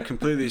still like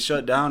completely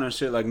shut down and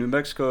shit. Like New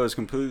Mexico is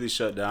completely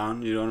shut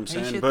down. You know what I'm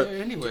saying? Ain't shit but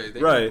there anyway,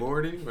 they right,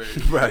 bored anyway.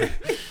 Right.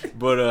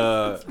 But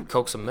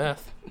Cokesome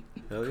Meth.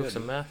 Hell yeah.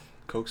 Cokesome Meth.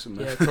 Cokesome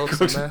Meth. Yeah,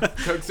 Cokesome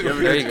Meth.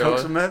 There you go.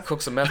 Cokesome Meth?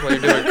 Cokesome Meth while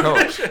you're doing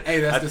coke. Hey,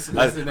 that's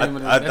the name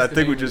of the I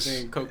think we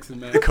just Cokesome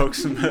Meth.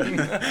 Cokesome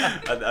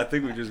Meth. I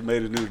think we just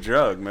made a new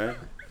drug, man.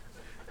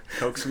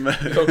 Cokesome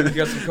Meth. You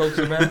got some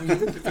Cokesome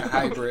Meth? It's a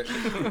hybrid.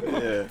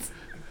 Yeah.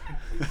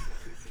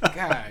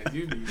 God,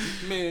 you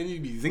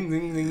be zing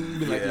zing zing, you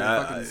be like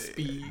fucking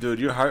speed. Dude,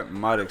 your heart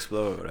might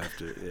explode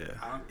after.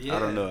 Yeah. I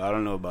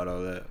don't know about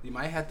all that. You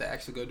might have to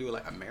actually go do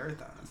like a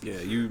marathon. Yeah,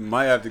 you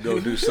might have to go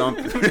do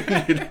something.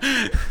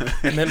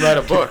 And then write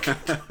a book.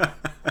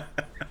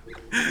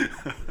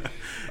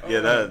 Yeah,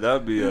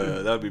 that'd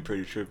be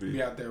pretty trippy.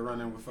 Be out there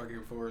running with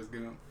fucking Forrest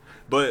Gump.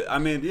 But I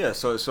mean, yeah.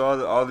 So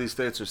all these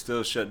states are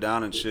still shut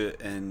down and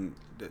shit, and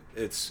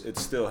it's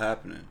still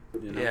happening.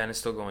 You know? Yeah, and it's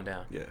still going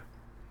down. Yeah,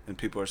 and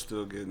people are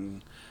still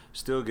getting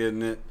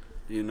it.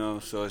 you know.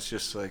 So it's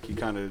just like you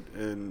kind of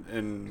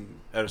in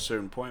at a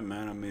certain point,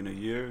 man. I mean, a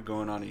year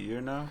going on a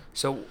year now.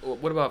 So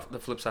what about the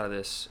flip side of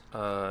this?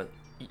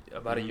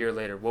 About a year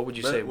later, what would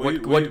you But say? we-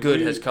 What we- good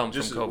we has come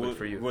from just COVID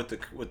for you?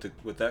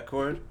 With that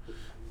chord?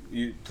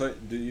 You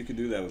could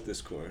do that with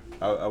this chord.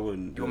 I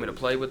wouldn't. You want me to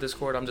play with this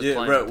chord? I'm just Yeah,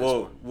 playing right. with this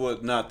one. Well,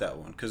 not that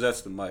one, cause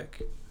that's the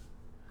mic,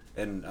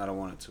 and I don't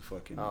want it to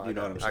fucking. Oh, you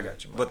know what I'm saying? I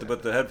got you.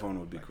 But the headphone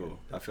would be cool.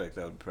 I feel like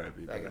that would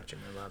probably be I better. got you,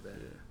 man. My bad.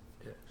 Yeah.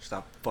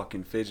 Stop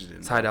fucking fidgeting.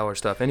 It's high dollar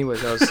stuff.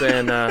 Anyways, I was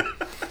saying,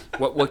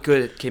 what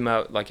good came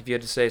out? Like, if you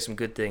had to say some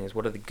good things,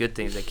 what are the good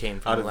things that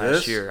came from Out the of last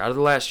this? year? Out of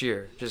the last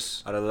year,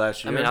 just. Out of the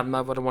last year. I mean, I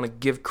don't want to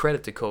give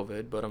credit to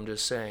COVID, but I'm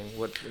just saying,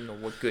 what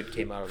good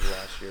came out of the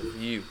last year for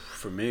you?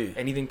 For me.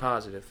 Anything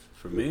positive?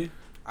 For me.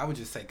 I would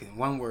just say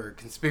one word: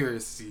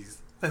 conspiracies.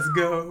 Let's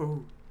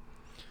go.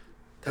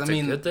 That's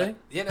a good thing?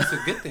 Yeah, that's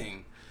a good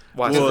thing.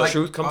 Why? Well, The like,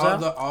 truth comes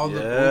all out. all the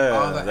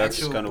that's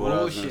actual kinda what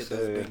I was bullshit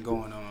gonna that's say. been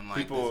going on. Like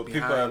People this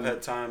have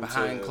had time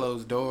behind to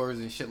closed doors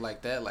and shit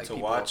like that. Like to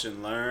people, watch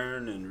and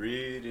learn and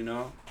read. You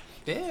know.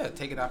 Yeah,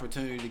 take an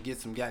opportunity to get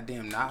some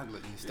goddamn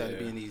knowledge instead of Yeah.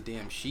 being these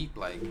damn sheep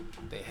like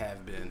they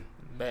have been.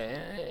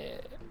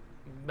 Bad.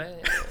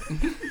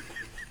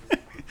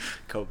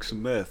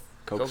 Cokesome Meth.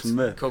 Cokesome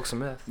Meth. Cokesome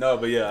Meth. No,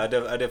 but yeah, I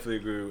definitely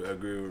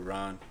agree with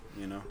Ron.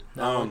 You know.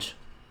 Knowledge.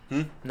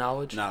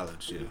 Knowledge.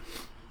 Knowledge, yeah.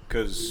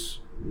 Because,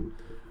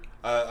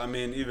 I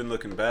mean, even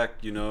looking back,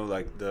 you know,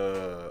 like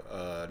the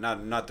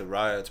not the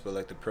riots, but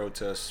like the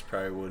protests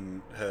probably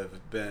wouldn't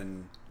have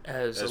been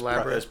As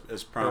elaborate.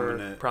 as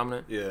prominent.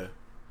 Prominent. Yeah.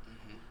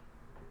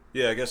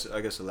 Yeah, I guess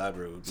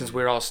elaborate would be. Since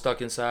we were all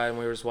stuck inside and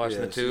we were just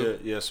watching the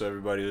tube. Yeah, so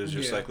everybody was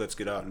just Yeah. like, let's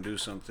get out and do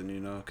something, you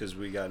know, because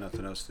we got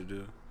nothing else to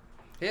do.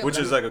 Yeah, Which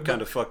but is I like mean, a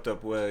kind of fucked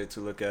up way to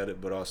look at it,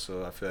 but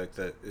also I feel like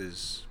that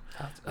is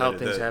How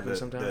things happen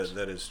sometimes.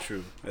 That is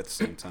true at the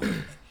same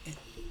time.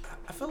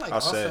 I feel like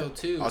I'll say also it.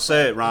 too. I'll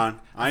say it, Ron.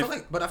 I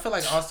feel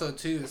like also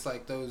too. It's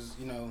like those,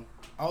 you know,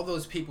 all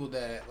those people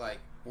that like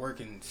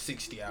working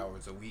 60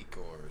 hours a week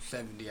or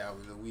 70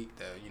 hours a week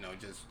that, you know,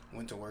 just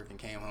went to work and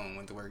came home,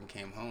 went to work and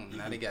came home.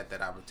 Now they got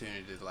that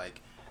opportunity to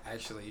like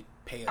actually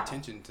pay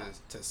attention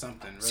to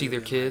something. See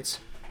their kids.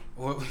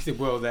 Well,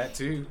 that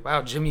too.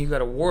 Wow, Jimmy, you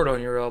got a wart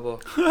on your elbow.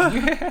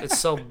 It's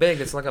so big,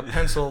 it's like a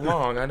pencil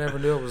long. I never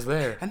knew it was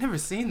there. I never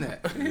seen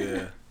that.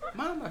 Yeah.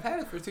 Mom, I've had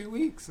it for 2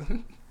 weeks.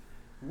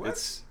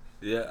 What?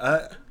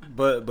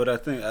 But I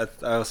think I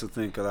also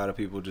think a lot of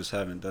people just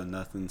haven't done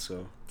nothing.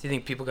 So Do you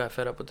think people got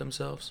fed up with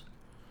themselves?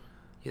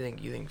 You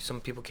think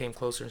some people came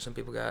closer and some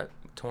people got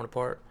torn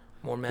apart,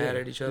 more mad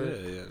at each other?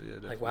 Yeah.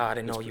 Like, wow, I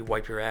didn't know you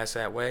wipe your ass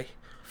that way.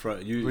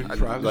 Like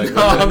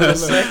I'm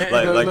just saying.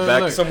 like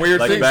back Some weird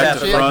like things back to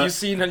happen. Like front. you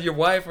seen your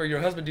wife or your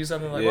husband do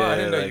something like, wow, I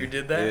didn't know you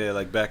did that. Yeah,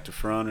 like back to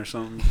front or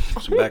something.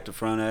 Some back to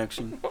front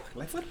action.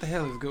 Like, what the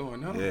hell is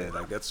going on? Yeah,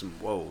 like that's some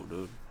whoa,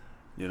 dude.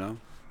 You know.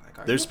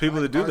 Like, There's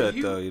people that do are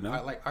that, though, you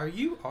know? Like, are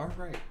you all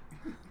right?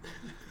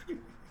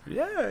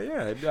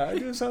 Yeah, I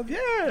do something.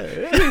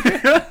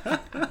 Yeah.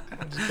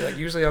 Like,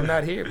 usually I'm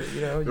not here, but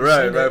you know.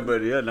 Right,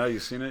 but yeah, now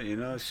you've seen it. You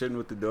know, shitting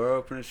with the door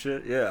open and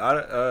shit.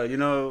 Yeah, you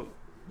know,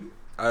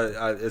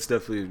 I it's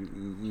definitely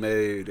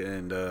made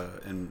and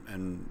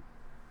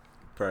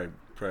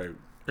probably.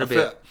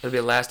 It'll be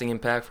a lasting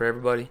impact for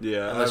everybody.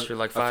 Yeah, unless you're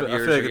like 5 I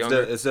years feel like or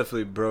younger. it's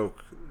definitely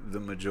broke the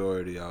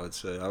majority. I would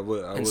say. I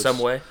would in some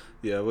way.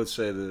 Yeah, I would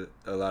say that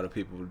a lot of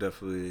people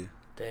definitely.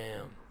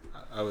 Damn.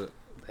 I would.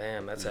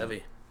 Damn, that's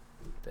heavy.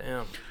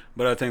 Damn.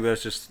 But I think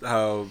that's just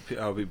how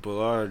people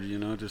are, you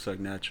know, just like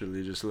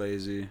naturally, just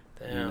lazy,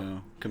 Damn. you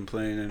know,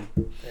 complaining.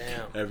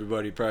 Damn.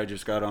 Everybody probably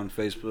just got on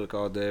Facebook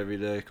all day, every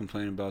day,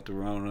 complaining about the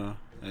Rona,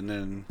 and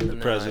then the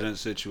And president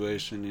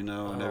situation, you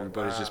know, and Oh,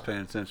 everybody's wow. just paying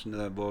attention to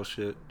that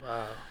bullshit.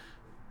 Wow.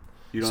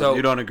 You don't So-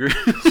 you don't agree?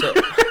 So,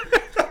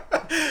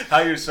 How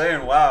you're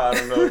saying wow? I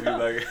don't know if you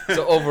like.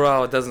 so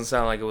overall, it doesn't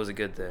sound like it was a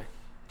good thing.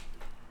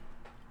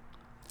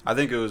 I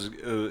think it was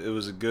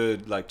a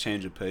good like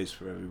change of pace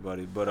for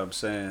everybody, but I'm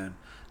saying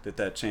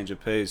that change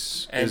of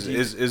pace And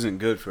isn't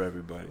good for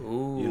everybody.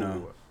 Ooh. You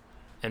know.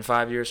 And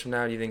 5 years from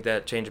now, do you think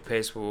that change of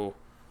pace will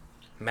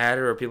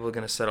matter, or people are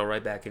going to settle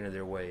right back into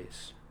their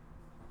ways?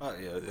 Oh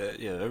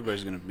yeah.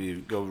 Everybody's gonna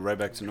go right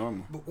back to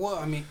normal. But, well,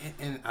 I mean,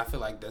 and I feel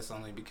like that's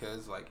only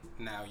because like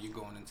now you're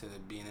going into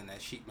being in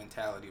that sheep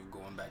mentality of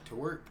going back to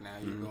work. Now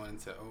you're going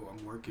into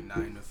I'm working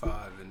 9 to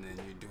 5, and then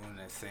you're doing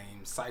that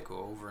same cycle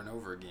over and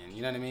over again.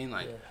 You know what I mean?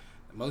 Like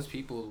most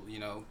people, you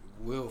know,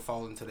 will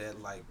fall into that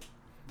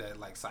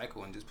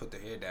cycle and just put their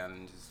head down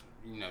and just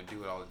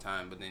do it all the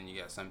time. But then you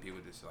got some people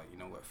just like, you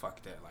know what,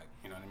 fuck that. Like,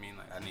 you know what I mean?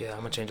 Like I'm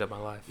gonna change up my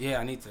life. Yeah,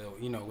 I need to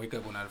wake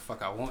up when the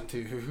fuck I want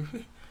to.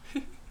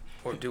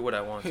 Or do what I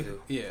want to do.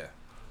 Yeah.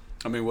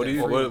 I mean, what do you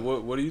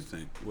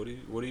think? What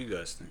do you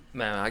guys think?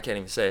 Man, I can't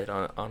even say it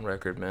on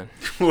record, man.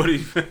 What do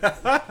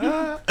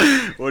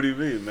you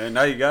mean, man?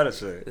 Now you gotta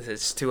say it.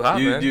 It's too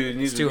hot, man.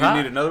 It's too hot.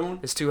 You need another one?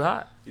 It's too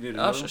hot. You need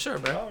another one? Sure,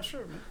 man. Oh,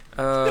 sure,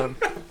 man.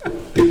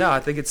 No, I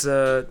think it's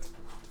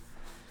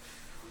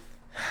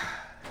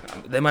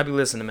they might be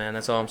listening, man.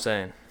 That's all I'm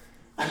saying.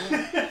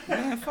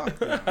 Man, fuck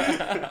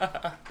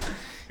that.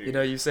 You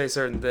know, you say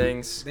certain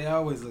things. They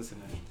always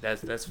listening.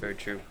 That's very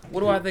true.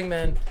 What do I think,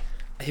 man?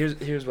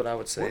 Here's what I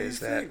would say What do you is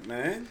that, think,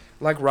 man?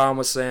 like Ron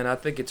was saying, I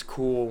think it's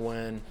cool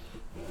when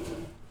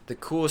the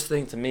coolest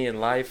thing to me in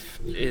life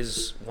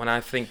is when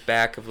I think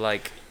back of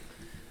like,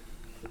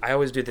 I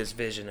always do this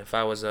vision. If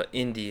I was an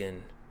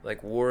Indian,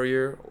 like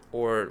warrior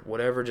or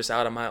whatever, just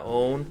out on my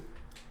own,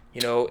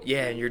 you know,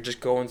 yeah, and you're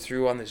just going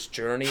through on this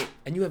journey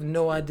and you have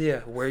no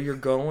idea where you're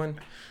going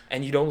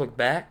and you don't look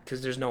back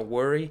because there's no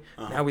worry.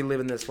 Now we live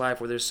in this life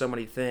where there's so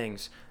many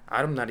things.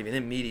 I'm not even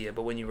in media,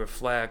 but when you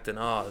reflect and,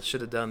 oh, I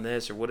should have done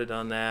this or would have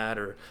done that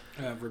or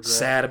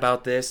sad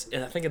about this.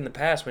 And I think in the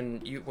past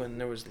when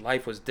there was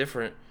life was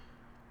different,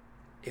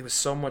 it was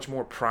so much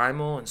more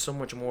primal and so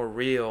much more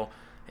real.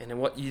 And then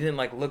what you didn't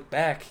like look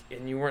back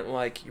and you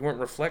weren't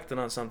reflecting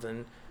on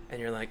something and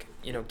you're like,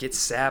 you know, get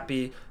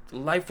sappy.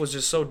 Life was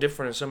just so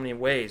different in so many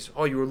ways.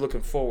 Oh, you were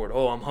looking forward.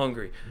 Oh, I'm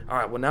hungry. All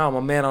right, well now I'm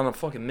a man on a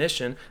fucking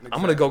mission. Exactly.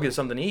 I'm gonna go get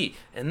something to eat.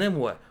 And then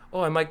what?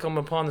 Oh, I might come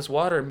upon this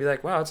water and be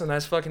like, wow, it's a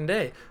nice fucking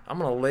day. I'm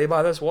gonna lay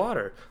by this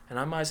water and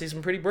I might see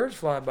some pretty birds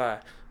fly by.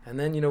 And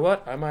then you know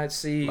what? I might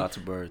see lots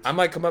of birds. I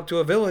might come up to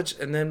a village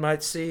and then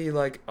might see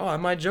like, oh, I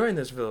might join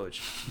this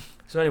village.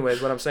 So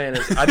anyways, what I'm saying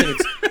is I think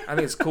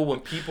it's cool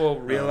when people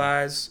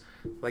realize,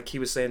 like he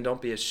was saying,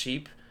 don't be a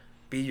sheep,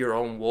 be your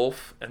own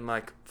wolf and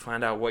like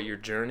find out what your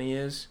journey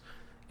is.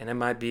 And it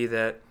might be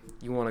that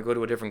you want to go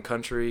to a different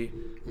country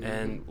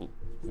and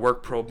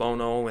work pro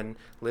bono and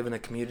live in a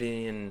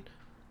community and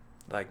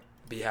like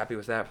be happy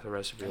with that for the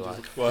rest of your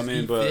life. Well, I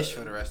mean, but fish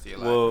for the rest of your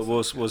life.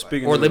 Well,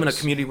 speaking or live in a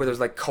community where there's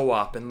like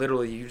co-op and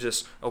literally you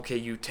just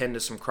you tend to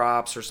some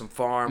crops or some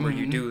farm or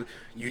you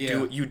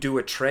do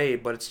a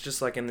trade, but it's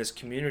just like in this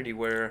community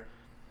where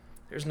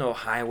there's no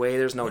highway,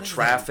 there's no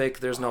traffic,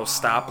 there's no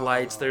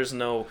stoplights, there's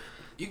no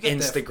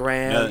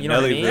Instagram. You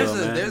know what I mean?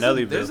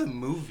 There's a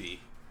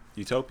movie.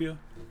 Utopia?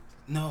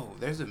 No,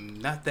 there's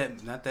not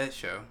that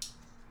show,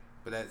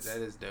 but that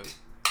is dope.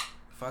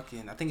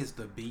 Fucking, I think it's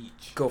The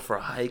Beach. Go for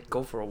a hike,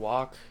 go for a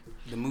walk.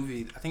 The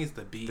movie, I think it's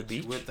The Beach. The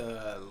Beach? With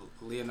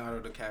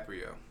Leonardo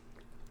DiCaprio.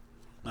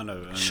 I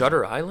know.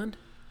 Shutter Island?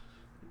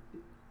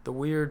 The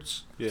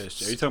weirds. Yeah, are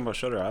you talking about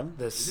Shutter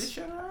Island? Is it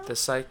Shutter Island? The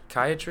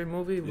psychiatry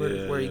movie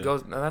where he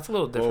goes. No, that's a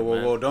little different.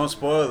 Whoa! Don't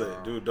spoil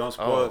it, dude. Don't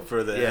spoil it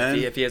for the end.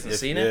 If he hasn't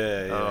seen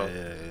it.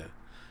 Yeah.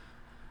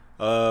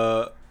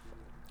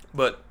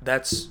 But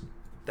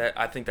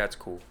I think that's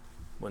cool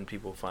when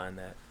people find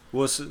that.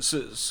 Well,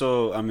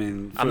 so I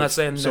mean, I'm not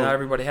saying not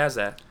everybody has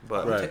that,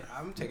 but right.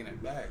 I'm taking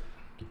it back.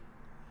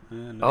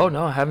 No. Oh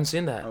no, I haven't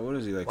seen that. What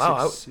is he like?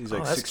 Wow, he's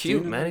like that's 16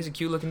 cute, man. He's a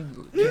cute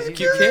looking. He's a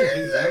cute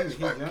kid. He's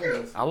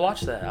young. I'll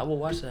watch that. I will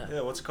watch that.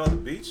 Yeah, what's it called? The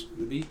Beach.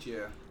 The Beach,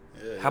 yeah.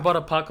 How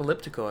about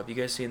Apocalyptico? Have you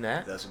guys seen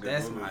that? That's a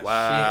good movie.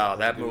 Wow,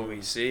 that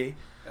movie. See.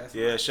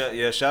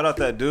 Shout out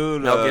that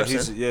dude. Mel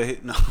Gibson.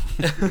 No,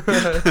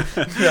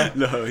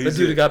 the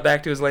dude who got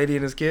back to his lady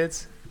and his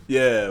kids.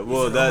 Yeah,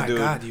 well, that dude.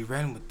 Oh my God, you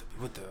ran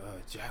with the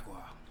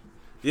Jaguar.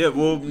 Yeah,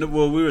 well,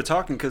 we were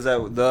talking because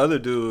the other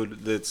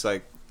dude that's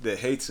like that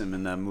hates him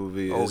in that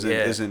movie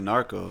is in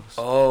Narcos.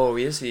 Oh,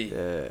 is he?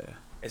 Yeah.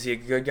 Is he a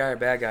good guy or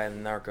bad guy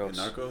in Narcos? In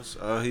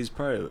Narcos? He's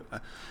probably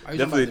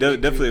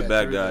definitely a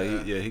bad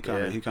guy. He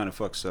kind of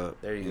fucks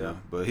up. There you go.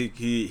 But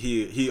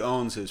he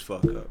owns his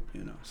fuck up.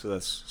 You know, so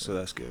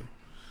that's good.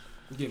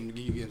 You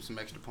give him some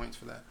extra points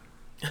for that.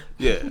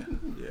 Yeah,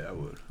 I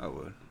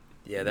would.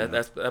 Yeah,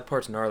 that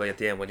part's gnarly at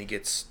the end when he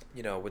gets,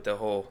 you know, with the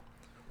whole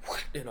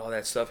and all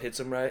that stuff hits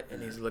him right,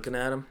 and he's looking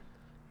at him.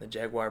 The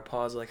Jaguar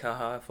paws like,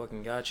 haha, I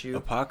fucking got you.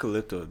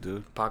 Apocalypto,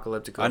 dude.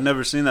 Apocalyptico. I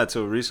never seen that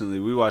till recently.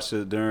 We watched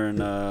it during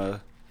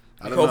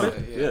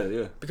COVID?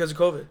 Yeah. Because of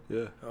COVID.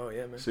 Yeah. Oh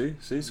yeah, man.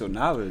 See, so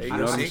knowledge. You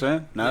know what I'm See?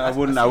 saying? Now Yeah, I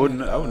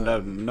wouldn't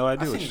have no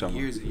idea what you're talking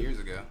years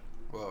ago.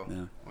 Well,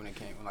 when it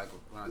came, like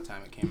around the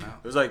time it came out.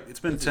 It was like it's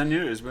been 10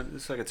 years.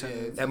 It's like a 10.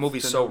 Yeah, that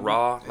movie's so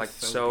raw, like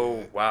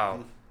so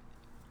wow.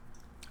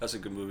 That's a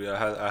good movie. I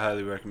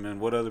highly recommend.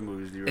 What other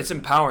movies do you recommend? It's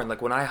empowering.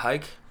 Like when I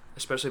hike,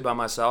 especially by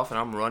myself, and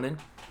I'm running,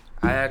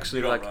 I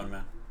actually you don't run,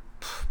 man.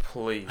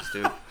 Please,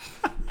 dude.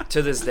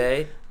 To this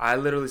day, I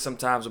literally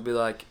sometimes will be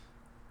like,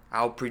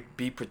 I'll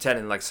be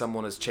pretending like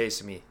someone is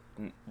chasing me.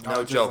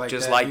 No joke,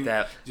 just like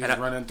that. Just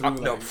and running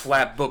through.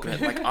 Flat booking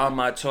it, like on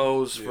my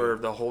toes for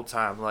the whole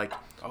time, like.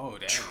 Oh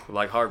damn!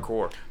 Like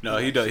hardcore. No,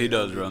 he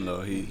does run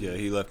though.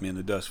 He left me in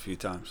the dust a few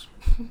times.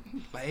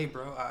 Like, hey,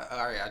 bro. All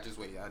right, I just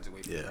wait. Yeah,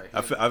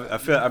 for right I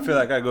feel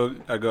like I go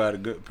at a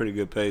pretty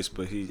good pace,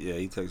 but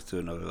he takes it to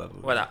another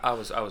level. Well, I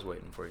was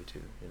waiting for you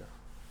too. You know.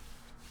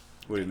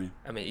 What do you mean?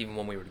 I mean, even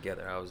when we were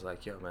together, I was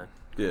like, yo, man.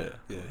 Yeah.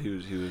 He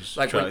was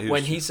like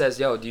when he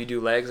says, yo, do you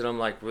do legs? And I'm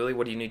like, really?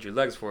 What do you need your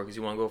legs for? Because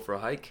you want to go for a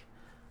hike?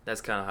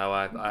 That's kind of how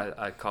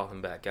I call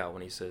him back out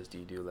when he says, do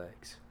you do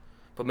legs?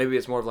 But maybe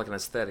it's more of like an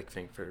aesthetic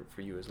thing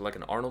for you. Is it like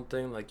an Arnold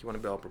thing? Like you want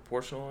to be all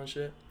proportional and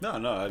shit? No.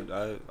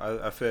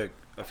 I feel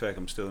like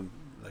I'm still in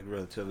like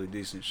relatively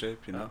decent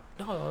shape, you know.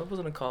 No, it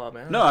wasn't a call out,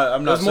 man. No,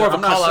 I'm not. It was more of a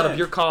call out saying. of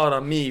your call out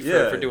on me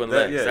for doing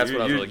legs. Yeah, that's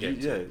what I was really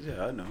getting to.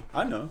 Yeah,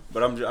 I know.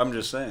 But I'm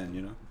just saying,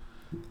 you know.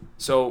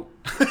 So,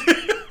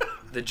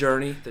 The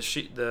journey, the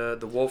sheep,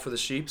 the wolf or the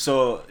sheep.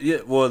 So yeah,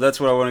 well, that's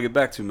what I want to get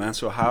back to, man.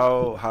 So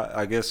how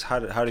I guess how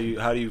do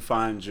you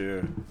find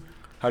your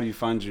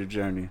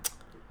journey?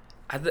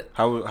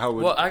 How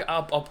would well,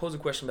 I'll pose a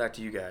question back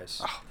to you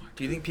guys. Oh,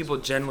 do you think people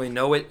generally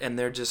know it and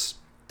they're just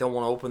don't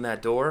want to open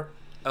that door?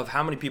 Of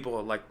how many people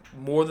are like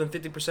more than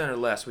 50% or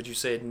less? Would you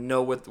say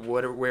know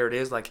where it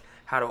is, like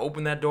how to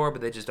open that door, but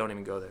they just don't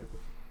even go there?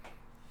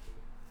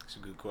 That's a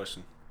good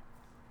question.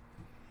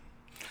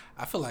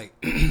 I feel like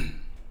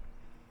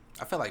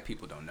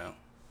people don't know.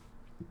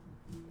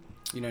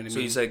 You know what I mean? So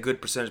you say a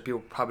good percentage of people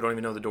probably don't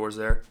even know the door's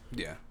there?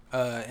 Yeah.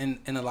 And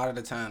a lot of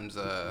the times,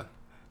 I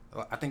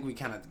think we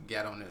kind of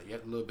got on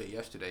it a little bit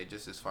yesterday,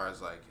 just as far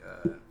as like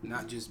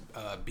not just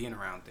being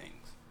around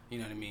things. You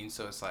know what I mean?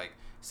 So it's like,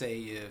 say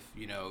if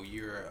you're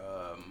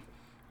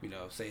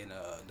say in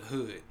the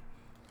hood,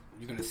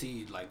 you're gonna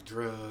see like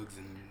drugs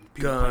and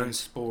people playing guns,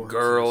 sports,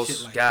 girls, and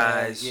shit like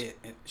guys, that. Yeah,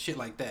 and shit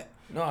like that.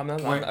 No, I'm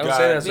not. Guy- I don't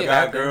say that's a guy,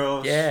 bad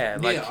girls. thing. Yeah,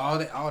 like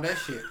all that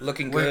shit.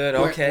 looking good.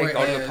 Okay,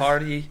 go to the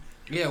party.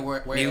 Yeah,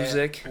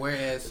 music.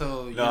 Whereas,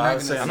 so you're No, not I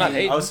was saying, I'm not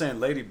hating. I was saying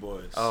lady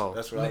boys. Oh.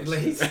 That's what I was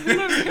Ladies.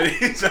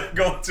 saying.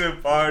 Going to a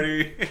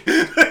party.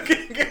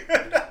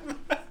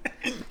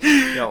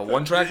 Yo,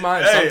 one track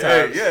mind Hey,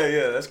 sometimes.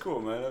 yeah, that's cool,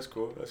 man. That's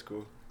cool.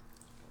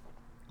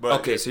 But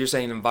Okay, so you're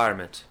saying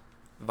environment.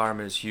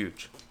 Environment is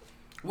huge.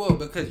 Well,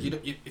 because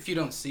if you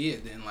don't see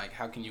it, then like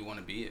how can you want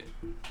to be it?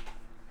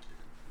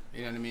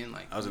 You know what I mean?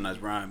 Like that was a nice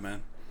rhyme,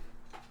 man.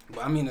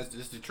 Well, I mean,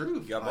 it's the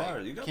truth. You got like,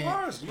 bars. You got can't-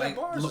 bars. You like,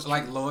 got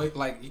bars.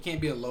 like you can't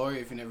be a lawyer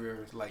if you never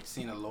like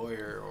seen a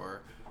lawyer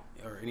or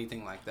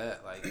anything like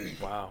that. Like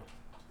Wow.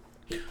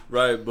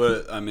 Right,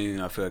 but I mean,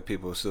 I feel like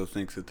people still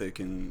think that they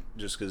can,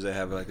 just because they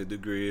have like a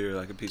degree or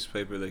like a piece of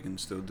paper, they can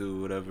still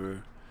do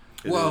whatever.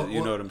 Know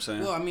what I'm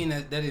saying? Well, I mean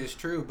that is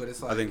true, but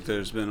it's like I think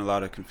there's been a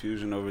lot of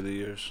confusion over the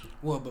years.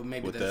 Well, but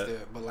maybe with that's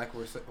that. but like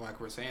we're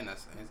saying,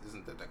 that's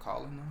isn't that their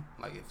calling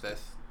though? Like if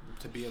that's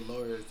to be a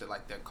lawyer is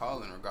like their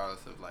calling,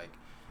 regardless of like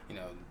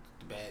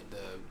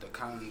the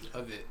cons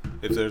of it.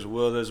 If there's a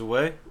will, there's a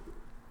way.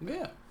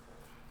 Yeah,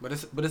 but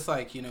it's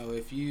like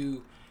if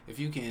you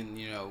can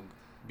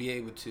be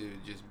able to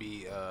just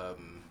be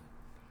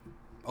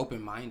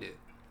open minded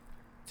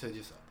to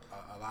just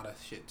a lot of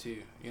shit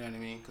too. You know what I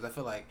mean? Because I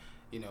feel like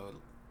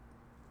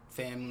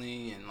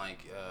family and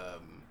like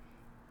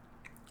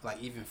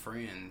even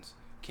friends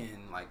can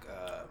like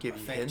give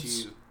you affect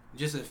hints. you.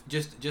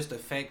 Just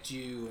affect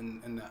you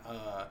and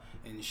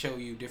show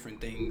you different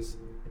things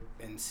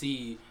and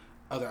see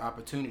other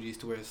opportunities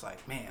to where it's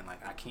like, man,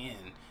 like I can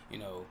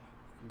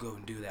go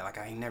and do that. Like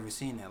I ain't never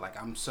seen that.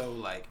 Like I'm so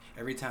like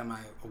every time I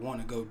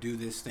want to go do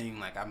this thing,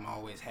 like I'm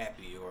always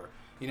happy, or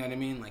you know what I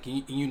mean. Like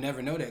you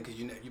never know that because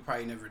you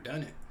probably never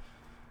done it.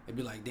 It'd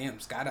be like, damn,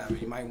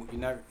 skydiving. You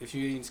never if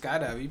you ain't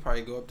skydiving, you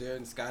probably go up there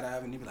and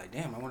skydive, and you'd be like,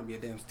 damn, I want to be a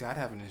damn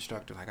skydiving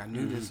instructor. Like I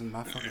knew this in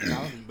my fucking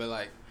college, but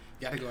like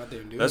you gotta go out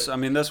there and do it. I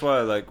mean, that's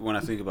why like when I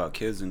think about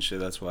kids and shit,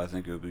 that's why I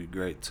think it would be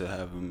great to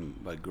have them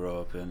like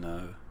grow up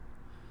in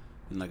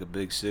like a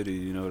big city.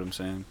 You know what I'm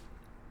saying?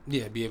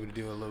 Yeah, be able to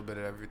do a little bit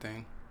of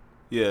everything.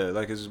 Yeah,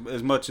 like as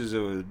much as it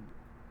would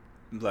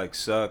like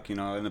suck, in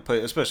a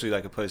place, especially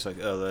like a place like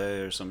LA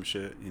or some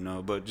shit,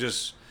 but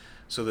just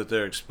so that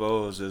they're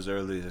exposed as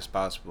early as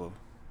possible.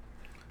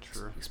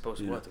 True.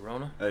 Exposed to what? The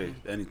Rona? Hey,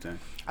 anything.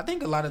 I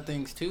think a lot of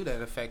things too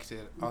that affects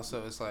it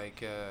also is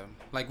like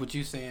what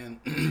you saying.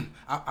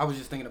 I was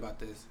just thinking about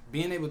this,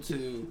 being able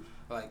to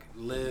like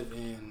live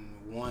in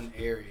one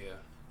area.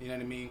 You know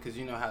what I mean? Because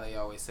you know how they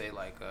always say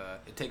like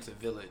it takes a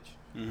village.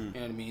 Mm-hmm. You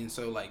know what I mean?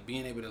 So like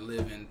being able to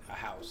live in a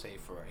house, say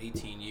for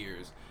 18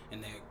 years,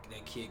 and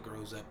that kid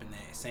grows up in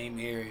that same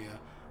area,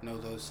 know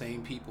those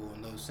same people,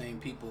 and those same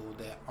people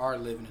that are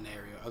living in the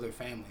area, other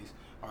families,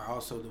 are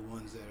also the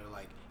ones that are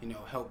like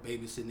help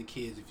babysitting the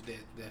kids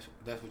if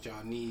that's what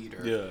y'all need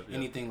or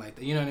anything like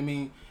that. You know what I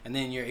mean? And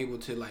then you're able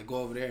to like go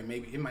over there and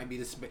maybe it might be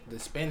the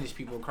Spanish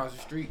people across the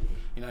street.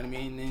 You know what I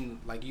mean? And then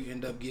like you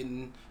end up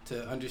getting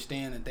to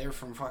understand that they're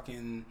from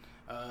fucking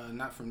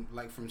not from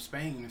like from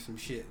Spain or some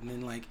shit. And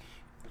then like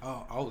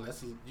oh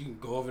that's you can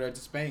go over there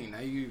to Spain. Now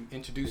you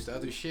introduce the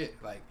other shit.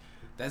 Like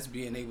that's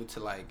being able to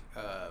like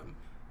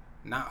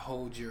not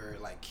hold your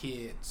like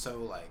kid so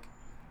like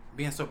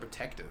being so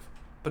protective.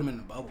 Put them in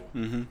a bubble.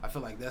 Mm-hmm. I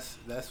feel like that's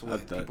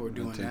what people are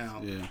doing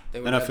now. Yeah,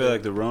 and I feel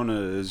like the Rona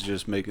is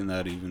just making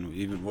that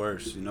even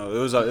worse. It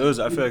was.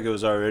 I feel like it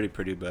was already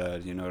pretty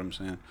bad. You know what I'm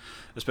saying?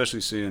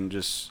 Especially seeing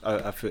just.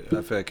 I feel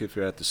like if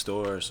you're at the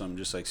store or something,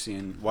 just like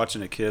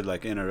watching a kid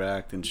like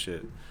interact and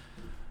shit.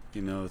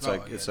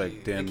 It's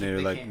like damn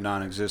near like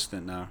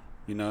non-existent now.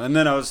 And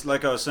then I was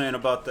saying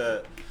about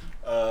that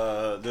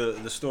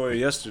the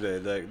story yesterday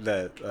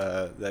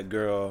that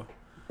girl.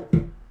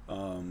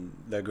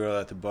 That girl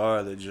at the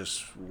bar that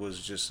she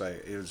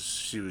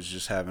was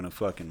just having a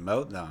fucking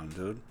meltdown,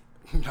 dude.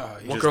 Nah,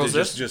 What girl's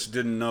this? Just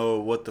didn't know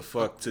what the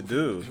fuck to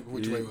do.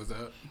 Which way was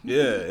that?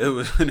 Yeah, it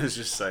was. It was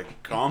just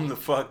like, calm the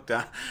fuck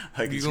down.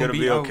 Like, it's gonna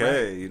be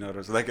okay. Right. You know what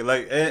I'm saying?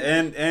 Like,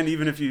 and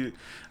even if you,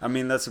 I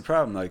mean, that's the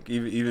problem. Like,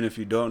 even if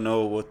you don't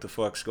know what the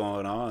fuck's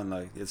going on,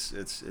 like,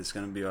 it's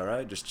gonna be all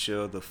right. Just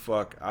chill the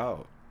fuck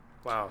out.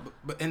 Wow.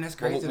 But and that's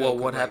crazy. Well,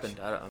 what happened?